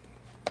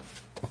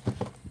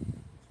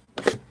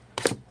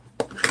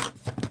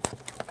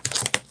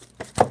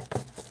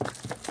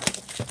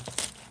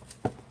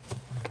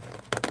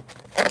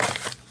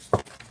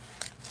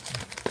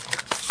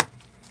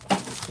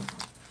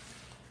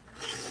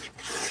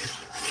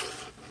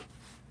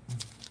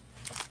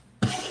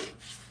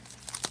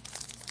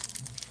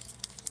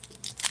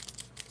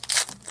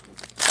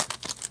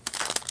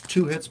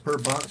 Two hits per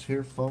box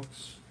here,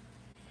 folks.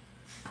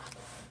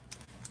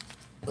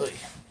 Oy,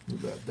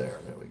 move that there.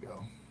 There we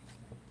go.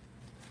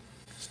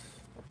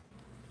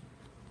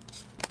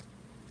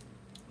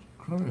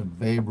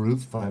 Babe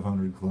Ruth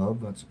 500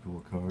 Club. That's a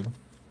cool card.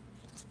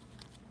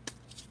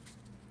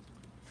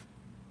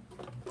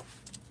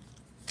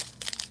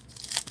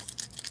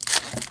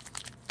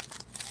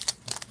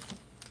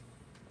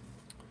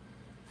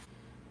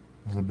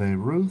 The Babe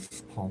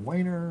Ruth, Paul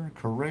Wainer,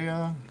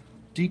 Correa,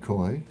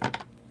 Decoy,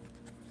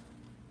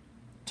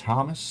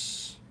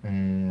 Thomas,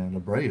 and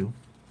Abreu.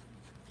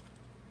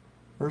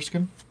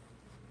 Erskine,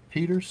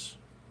 Peters,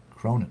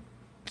 Cronin.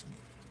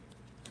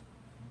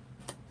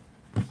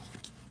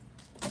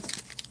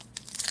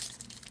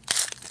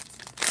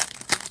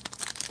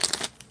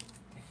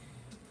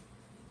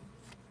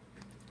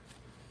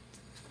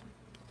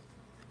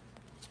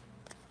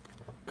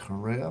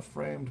 Correa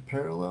framed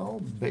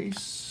parallel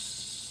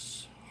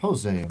base.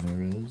 Jose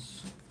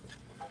Ramirez,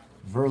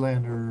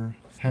 Verlander,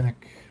 Pennick,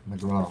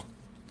 McGraw.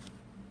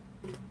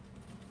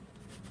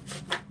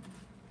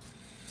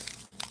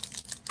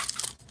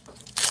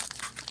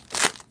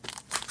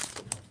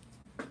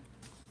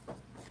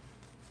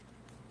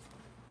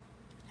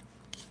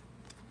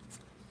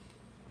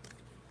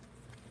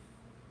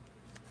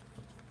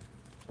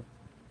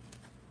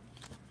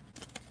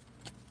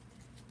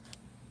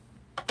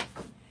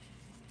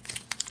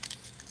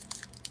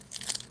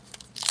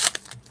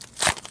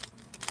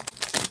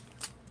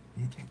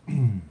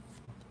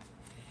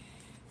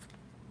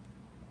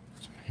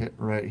 Hit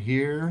right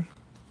here.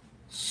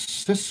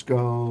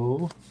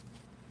 Cisco.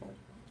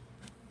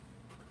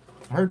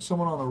 I heard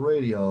someone on the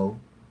radio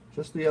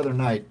just the other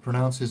night,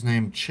 pronounce his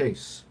name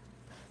Chase.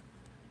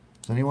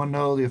 Does anyone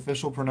know the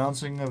official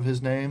pronouncing of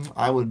his name?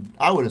 I would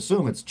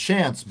assume it's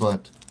Chance,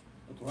 but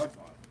That's what I thought.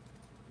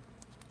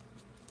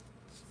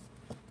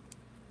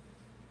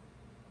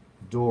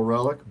 dual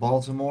relic,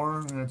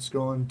 Baltimore, and it's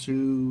going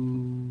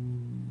to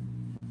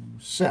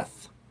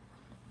Seth.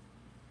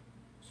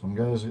 Some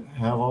guys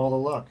have all the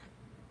luck.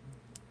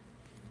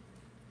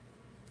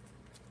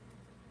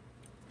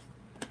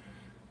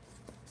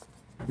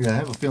 Yeah, I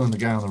have a feeling the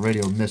guy on the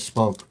radio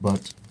misspoke,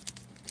 but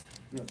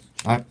No, it's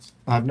I chance.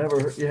 I've never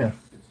heard. Yeah,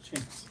 It's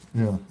chance.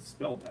 yeah. It's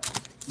spelled that.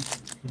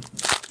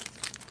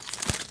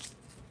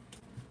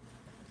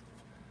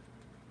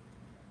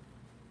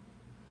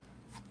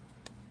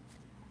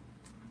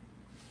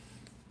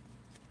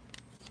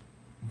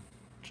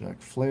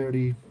 Jack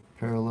Flaherty,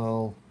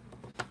 parallel,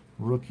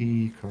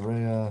 rookie,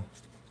 Correa.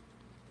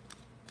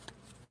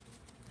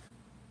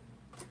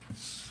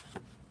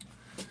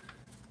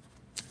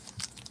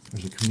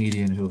 There's a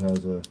comedian who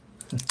has a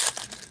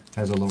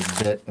has a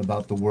little bit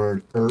about the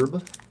word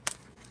herb.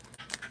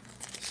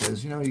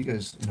 Says, you know, you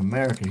guys in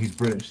America, he's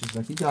British. He's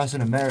like, you guys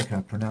in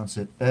America pronounce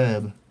it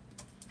herb.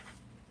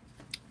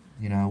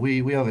 You know,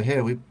 we over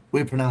here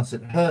we pronounce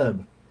it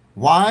herb.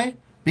 Why?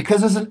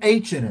 Because there's an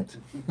H in it.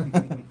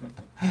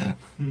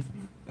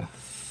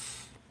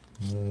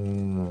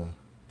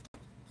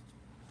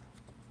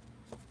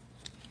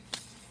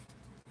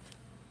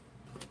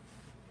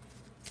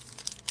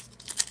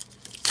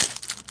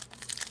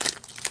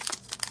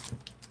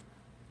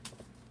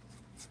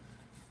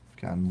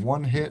 Gotten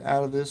one hit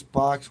out of this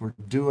box. We're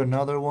due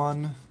another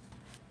one.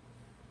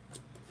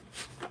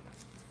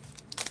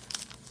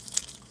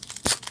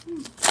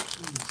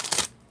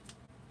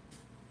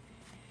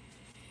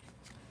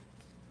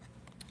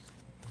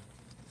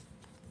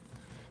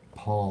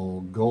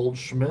 Paul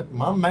Goldschmidt,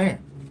 my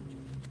man.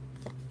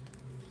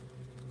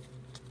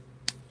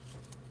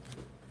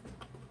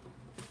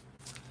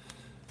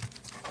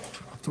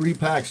 Three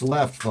packs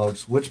left,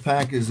 folks. Which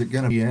pack is it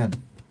going to be in?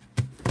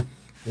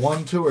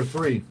 1, 2, or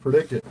 3?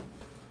 Predict it.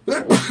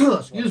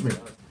 Excuse me.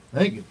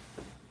 Thank you.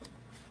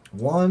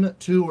 1,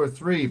 2, or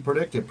 3.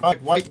 Predict it.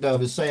 Project White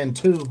Dove is saying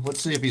 2.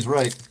 Let's see if he's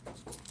right.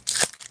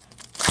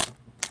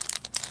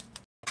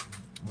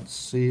 Let's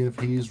see if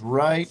he's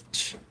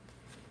right.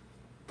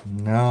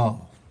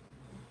 No.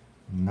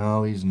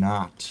 No, he's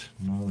not.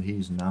 No,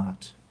 he's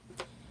not.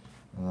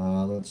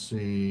 Let's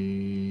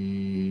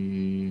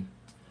see.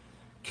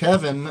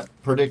 Kevin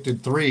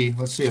predicted 3.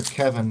 Let's see if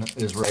Kevin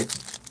is right.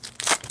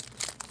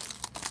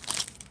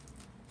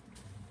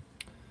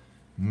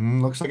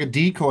 Looks like a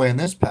decoy in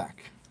this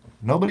pack.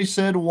 Nobody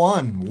said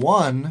 1.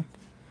 1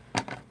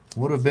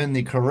 would have been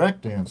the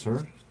correct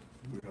answer.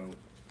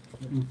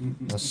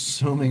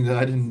 Assuming that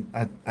I didn't...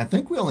 I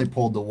think we only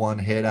pulled the 1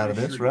 hit out of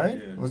this,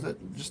 right? Was it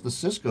just the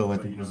Cisco, I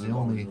think, was the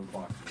only...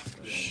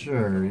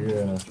 Sure,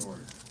 yeah.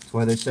 That's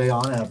why they say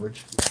on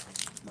average.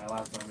 My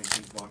last time I made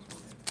 6 box one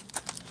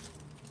hit.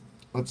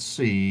 Let's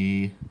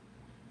see.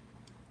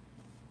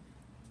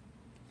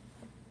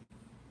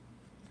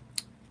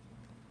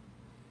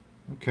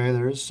 Okay,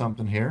 there is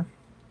something here.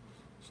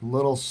 It's a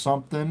little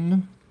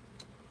something.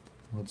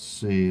 Let's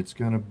see. It's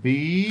going to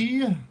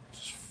be...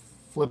 Just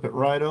flip it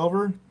right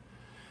over.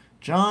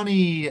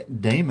 Johnny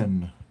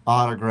Damon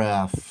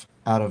autograph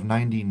out of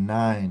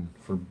 99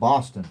 for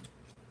Boston.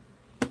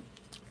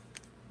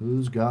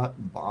 Who's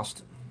got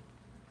Boston?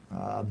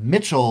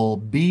 Mitchell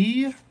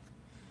B.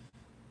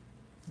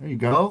 There you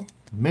go.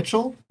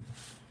 Mitchell.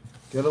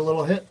 Get a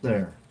little hit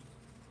there.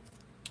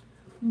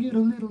 Get a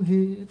little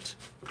hit.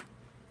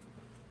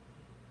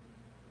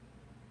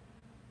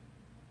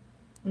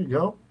 There you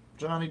go.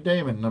 Johnny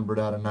Damon numbered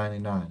out of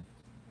 99.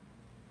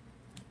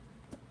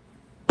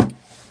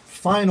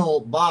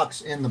 Final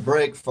box in the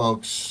break,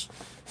 folks.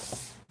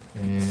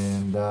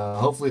 And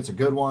hopefully it's a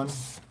good one.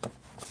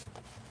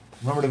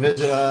 Remember to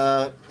visit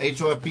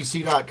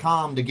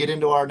HOFPC.com to get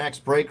into our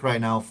next break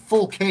right now.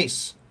 Full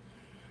case.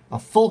 A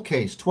full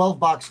case.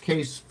 12-box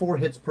case. 4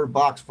 hits per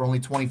box for only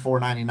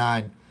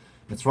 $24.99.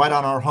 It's right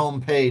on our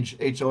homepage,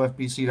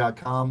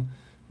 HOFPC.com.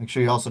 Make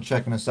sure you're also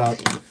checking us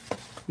out.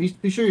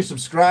 Be sure you're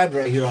subscribed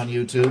right here on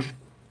YouTube.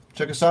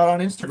 Check us out on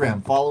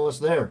Instagram. Follow us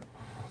there.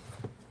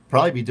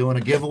 Probably be doing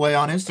a giveaway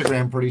on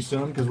Instagram pretty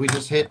soon because we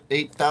just hit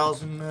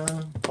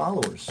 8,000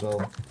 followers.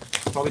 So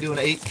probably doing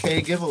an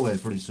 8K giveaway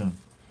pretty soon.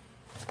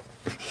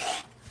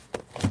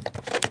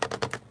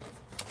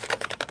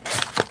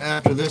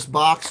 After this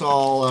box,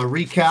 I'll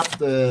recap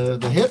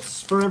the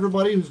hits for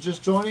everybody who's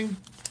just joining.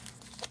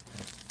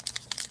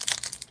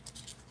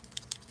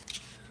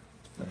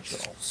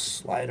 I'll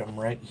slide them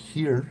right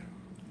here.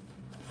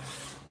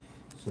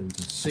 So you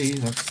can see,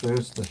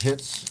 there's the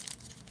hits.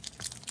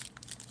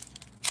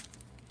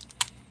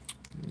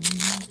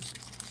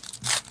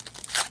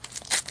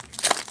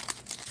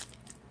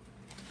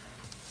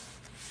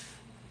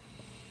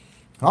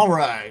 All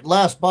right,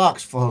 last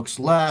box, folks.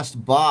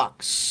 Last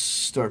box.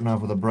 Starting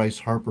off with a Bryce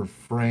Harper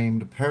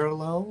framed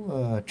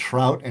parallel.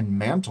 Trout and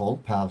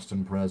Mantle, past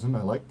and present.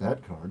 I like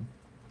that card.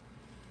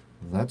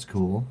 That's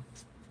cool.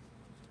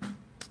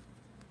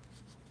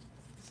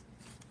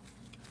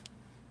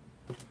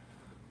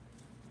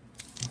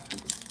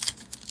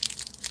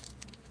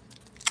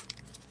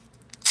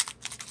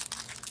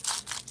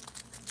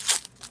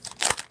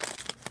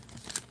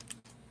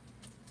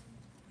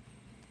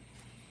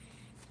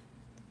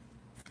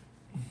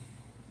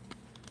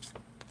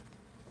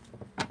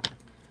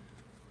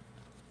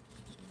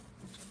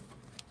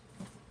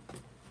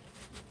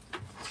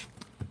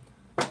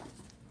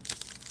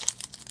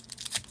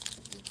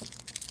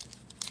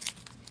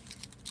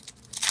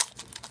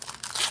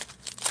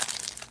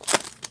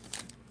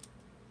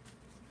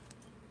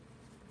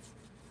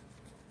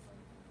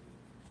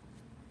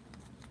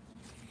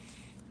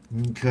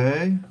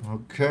 Okay,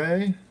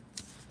 okay.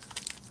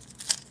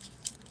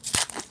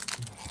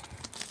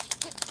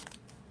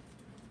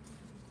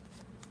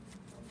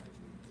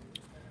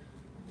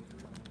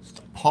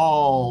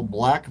 Paul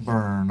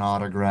Blackburn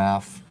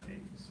autograph.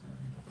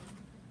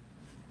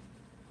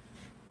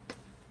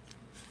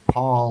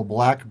 Paul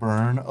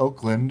Blackburn,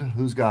 Oakland.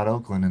 Who's got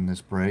Oakland in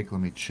this break?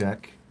 Let me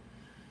check.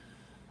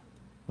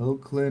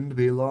 Oakland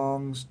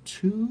belongs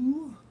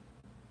to...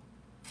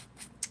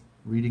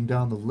 Reading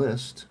down the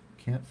list.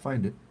 Can't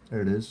find it.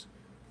 There it is.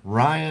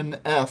 Ryan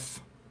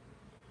F.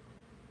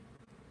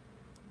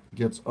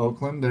 Gets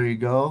Oakland. There you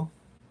go.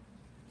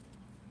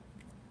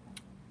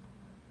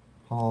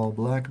 Paul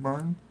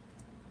Blackburn.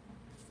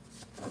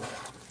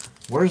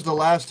 Where's the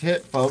last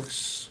hit,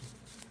 folks?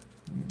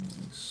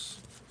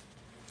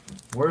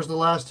 Where's the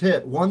last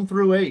hit? 1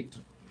 through 8.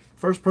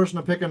 First person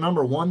to pick a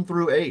number 1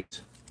 through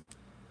 8.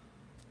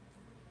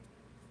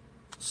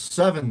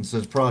 7,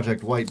 says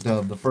Project White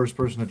Dove, the first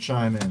person to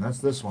chime in. That's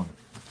this one.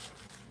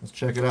 Let's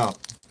check it out.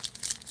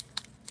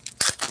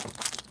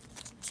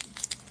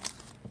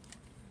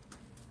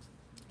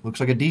 Looks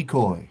like a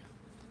decoy.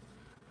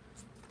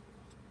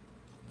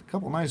 A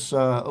couple nice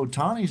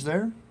Otanis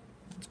there.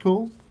 That's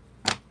cool.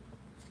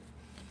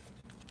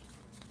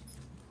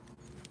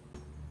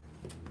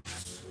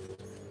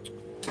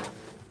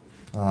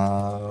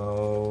 Uh,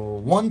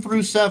 1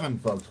 through 7,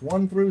 folks.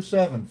 1 through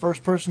 7.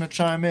 First person to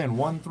chime in.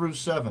 1 through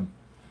 7.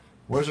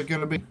 Where's it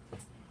going to be?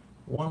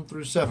 1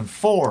 through 7.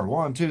 4.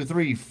 1, 2,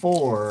 3,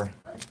 4.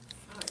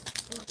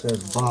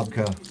 Says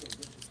Bobka.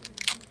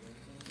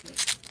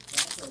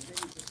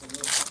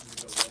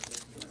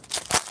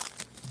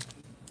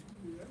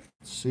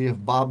 Let's see if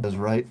Bob is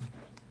right.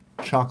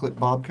 Chocolate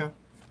Bobka.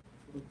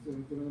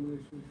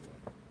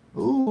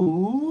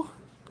 Ooh.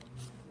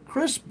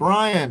 Chris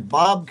Bryant,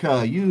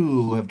 Bobka,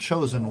 you have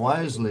chosen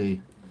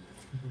wisely.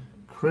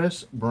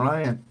 Chris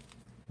Bryant,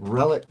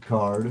 relic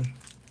card.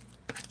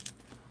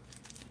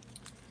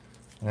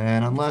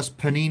 And unless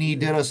Panini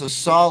did us a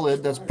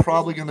solid, that's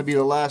probably going to be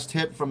the last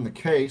hit from the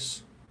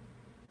case.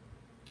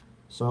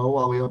 So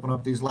while we open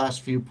up these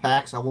last few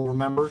packs, I will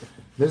remember,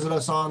 visit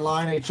us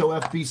online,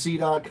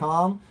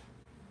 hofbc.com.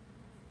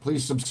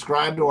 Please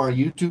subscribe to our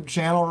YouTube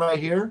channel right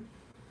here.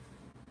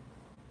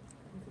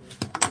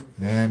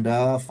 And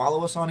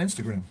follow us on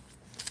Instagram.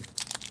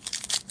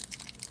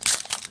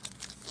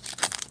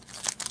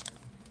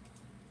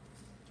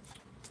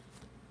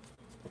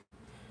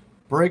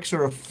 Breaks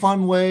are a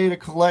fun way to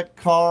collect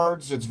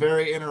cards. It's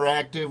very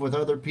interactive with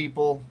other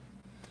people.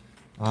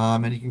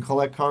 And you can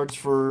collect cards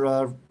for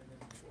a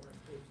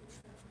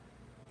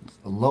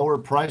lower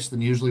price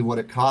than usually what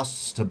it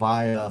costs to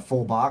buy a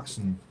full box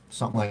and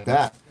something like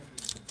that.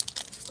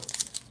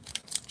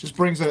 Just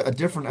brings a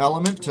different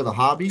element to the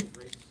hobby.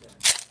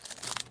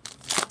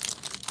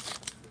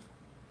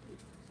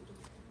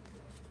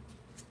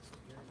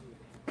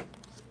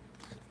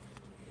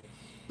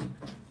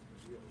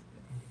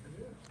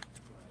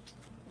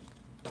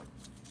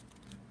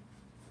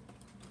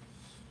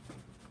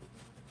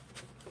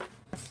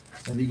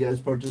 Have you guys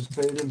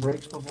participated in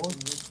breaks before?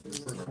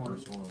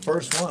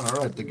 First one.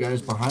 All right. The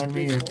guys behind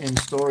me in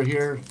store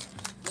here,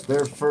 it's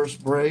their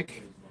first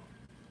break.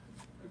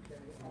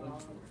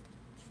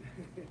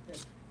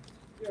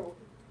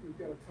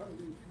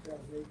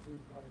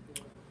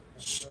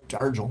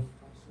 Stargell.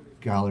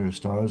 Gallery of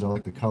Stars. I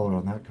like the color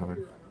on that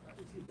card.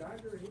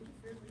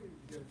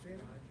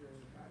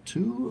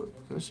 2.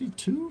 Did I see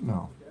 2?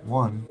 No.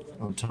 1.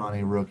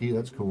 Ohtani rookie.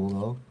 That's cool,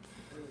 though.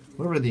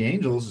 Whoever the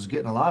Angels is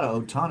getting a lot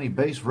of Ohtani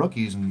base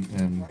rookies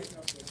and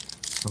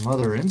some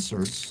other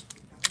inserts.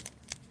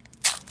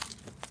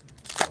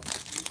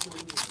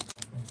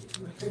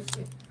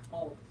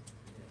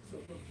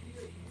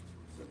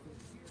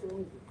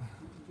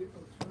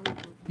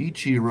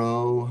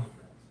 Ichiro.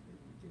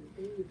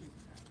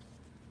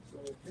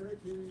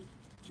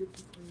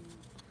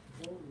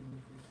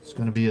 It's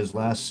going to be his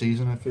last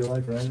season, I feel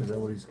like, right? Is that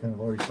what he's kind of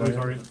already So he's saying?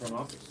 already in the front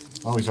office.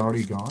 Oh, he's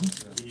already gone?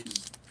 He's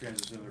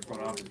transitioned to the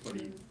front office, but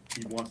he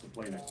wants to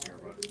play next year.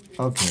 But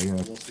Okay, yeah.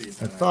 we'll see.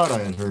 If I that thought I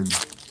had heard.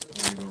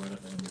 happens. We'll go right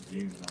at the end of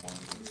June, and I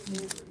want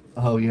to go.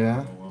 Oh,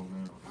 yeah? Oh,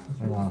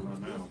 well, now.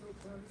 Not now.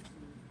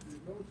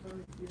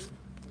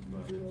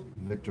 But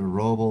Victor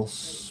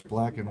Robles,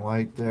 black and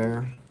white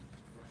there.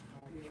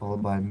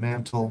 Followed by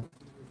Mantle.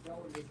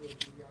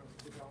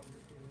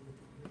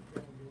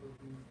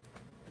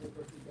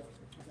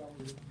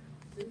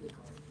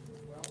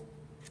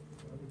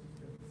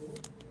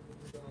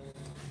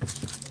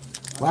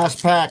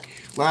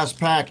 Last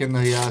pack in the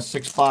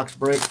 6-box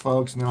break,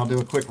 folks, and then I'll do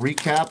a quick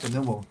recap, and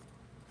then we'll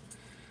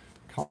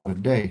call it a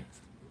day.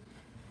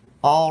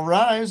 All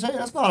Rise, hey,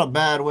 that's not a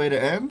bad way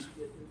to end.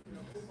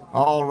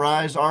 All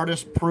Rise,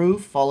 Artist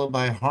Proof, followed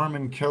by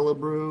Harmon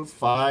Killebrew,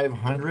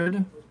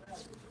 500.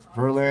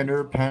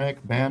 Verlander,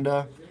 Panic,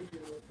 Banda.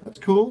 That's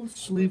cool.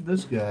 Let's leave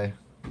this guy.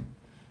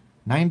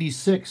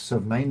 96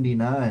 of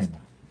 99.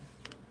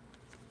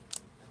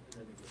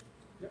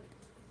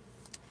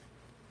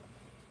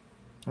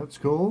 That's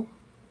cool.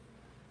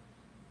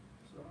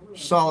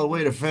 Solid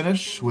way to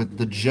finish with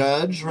the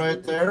Judge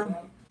right there.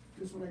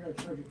 This one I gotta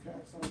charge a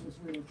tax on, this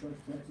one I don't charge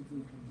tax until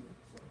it comes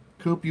in.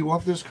 Coop, you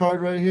want this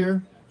card right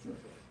here?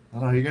 I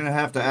don't know, you're going to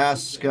have to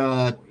ask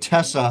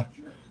Tessa.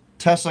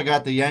 Tessa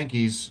got the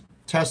Yankees.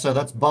 Tessa,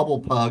 that's Bubble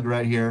Pug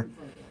right here.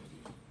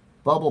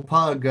 Bubble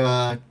Pug,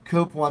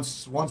 Coop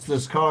wants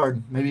this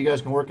card. Maybe you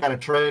guys can work out a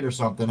trade or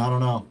something. I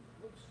don't know.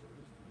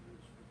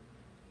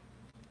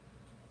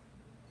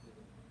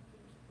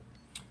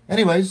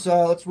 Anyways,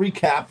 let's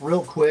recap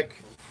real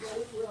quick.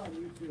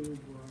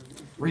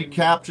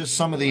 Recap just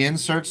some of the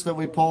inserts that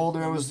we pulled.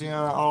 There was the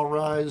All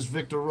Rise,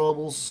 Victor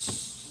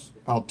Robles,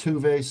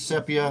 Altuve,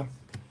 Sepia,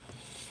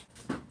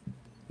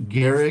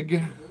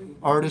 Gehrig,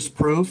 Artist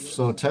Proof.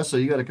 So,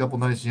 Tessa, you got a couple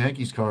nice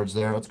Yankees cards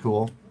there. That's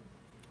cool.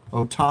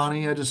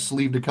 Ohtani, I just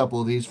sleeved a couple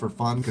of these for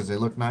fun because they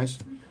look nice.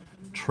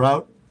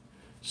 Trout,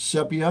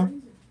 Sepia.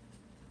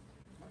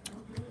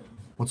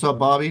 What's up,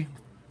 Bobby?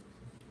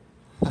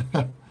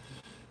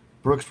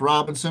 Brooks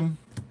Robinson.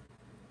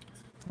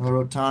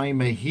 Another Ohtani,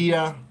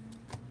 Mejia.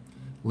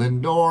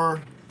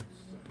 Lindor.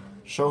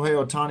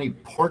 Shohei Ohtani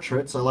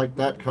Portraits. I like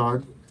that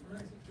card.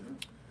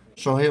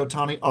 Shohei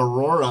Ohtani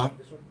Aurora.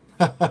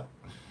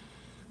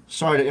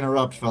 Sorry to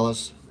interrupt,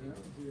 fellas.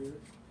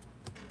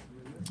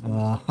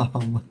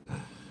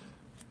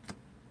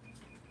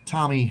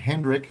 Tommy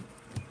Hendrick.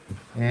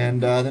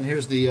 And then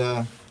here's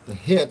the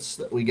hits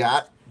that we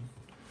got.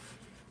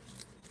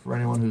 For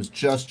anyone who's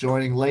just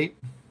joining late.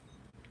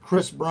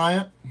 Chris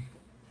Bryant.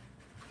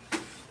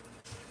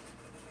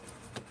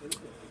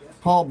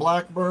 Paul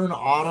Blackburn,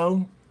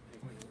 auto.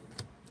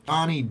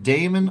 Ani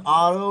Damon,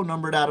 auto,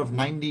 numbered out of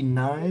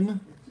 99.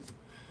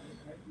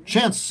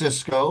 Chance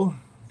Cisco,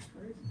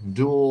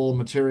 dual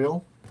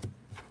material.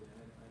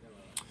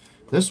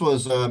 This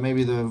was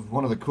maybe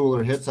one of the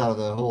cooler hits out of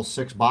the whole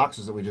 6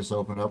 boxes that we just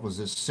opened up, was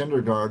this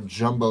Syndergaard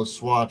Jumbo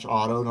Swatch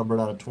auto,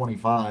 numbered out of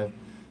 25.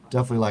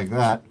 Definitely like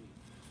that.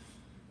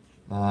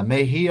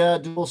 Mejia,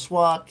 dual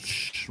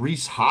swatch.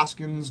 Reese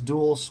Hoskins,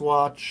 dual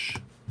swatch.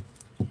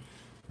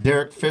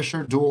 Derek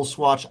Fisher, dual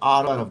swatch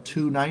auto out of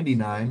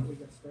 299.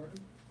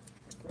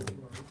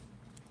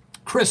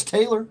 Chris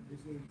Taylor,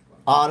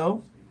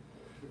 auto.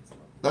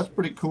 That's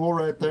pretty cool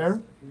right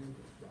there.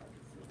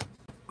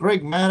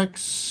 Greg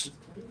Maddux,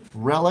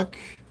 relic.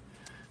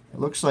 It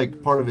looks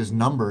like part of his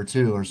number,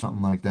 too, or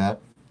something like that.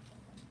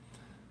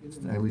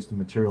 At least the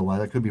material-wise.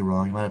 That could be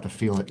wrong. You might have to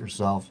feel it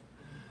yourself.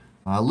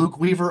 Luke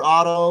Weaver,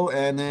 auto.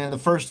 And then the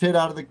first hit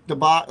out of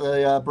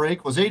the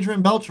break was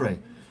Adrian Beltre.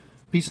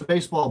 Piece of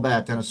baseball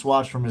bat and a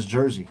swatch from his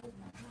jersey.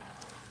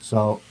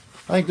 So,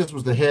 I think this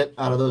was the hit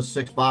out of those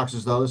 6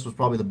 boxes, though. This was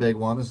probably the big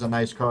one. This is a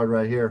nice card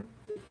right here.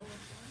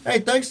 Hey,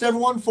 thanks to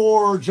everyone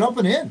for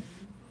jumping in.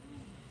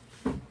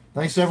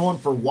 Thanks to everyone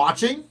for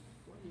watching.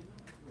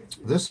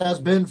 This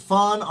has been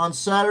fun on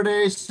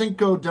Saturday,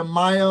 Cinco de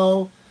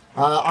Mayo.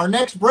 Our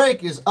next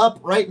break is up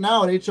right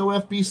now at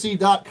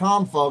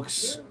HOFBC.com,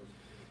 folks.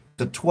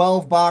 The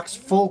 12-box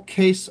full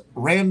case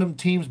random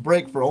teams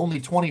break for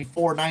only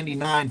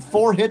 $24.99.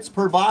 4 hits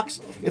per box.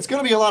 It's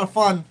going to be a lot of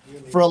fun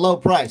for a low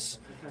price.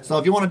 So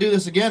if you want to do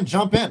this again,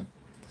 jump in.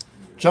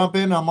 Jump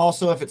in. I'm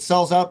also, if it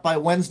sells out by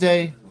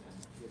Wednesday,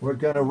 we're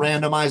going to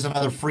randomize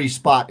another free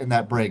spot in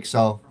that break.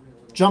 So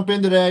jump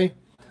in today.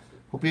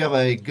 Hope you have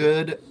a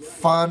good,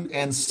 fun,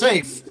 and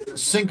safe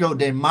Cinco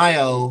de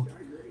Mayo.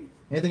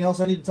 Anything else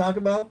I need to talk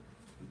about?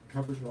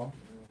 Covered it all.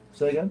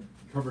 Say again?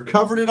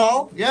 Covered it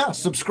all? Yeah.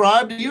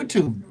 Subscribe to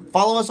YouTube.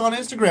 Follow us on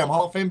Instagram,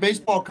 Hall of Fame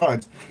Baseball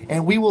Cards.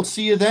 And we will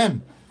see you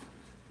then.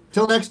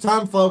 Till next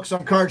time, folks,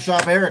 I'm Card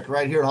Shop Eric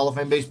right here at Hall of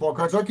Fame Baseball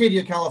Cards,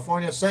 Arcadia,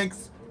 California.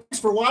 Thanks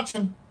for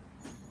watching.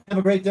 Have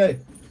a great day.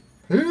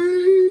 Peace.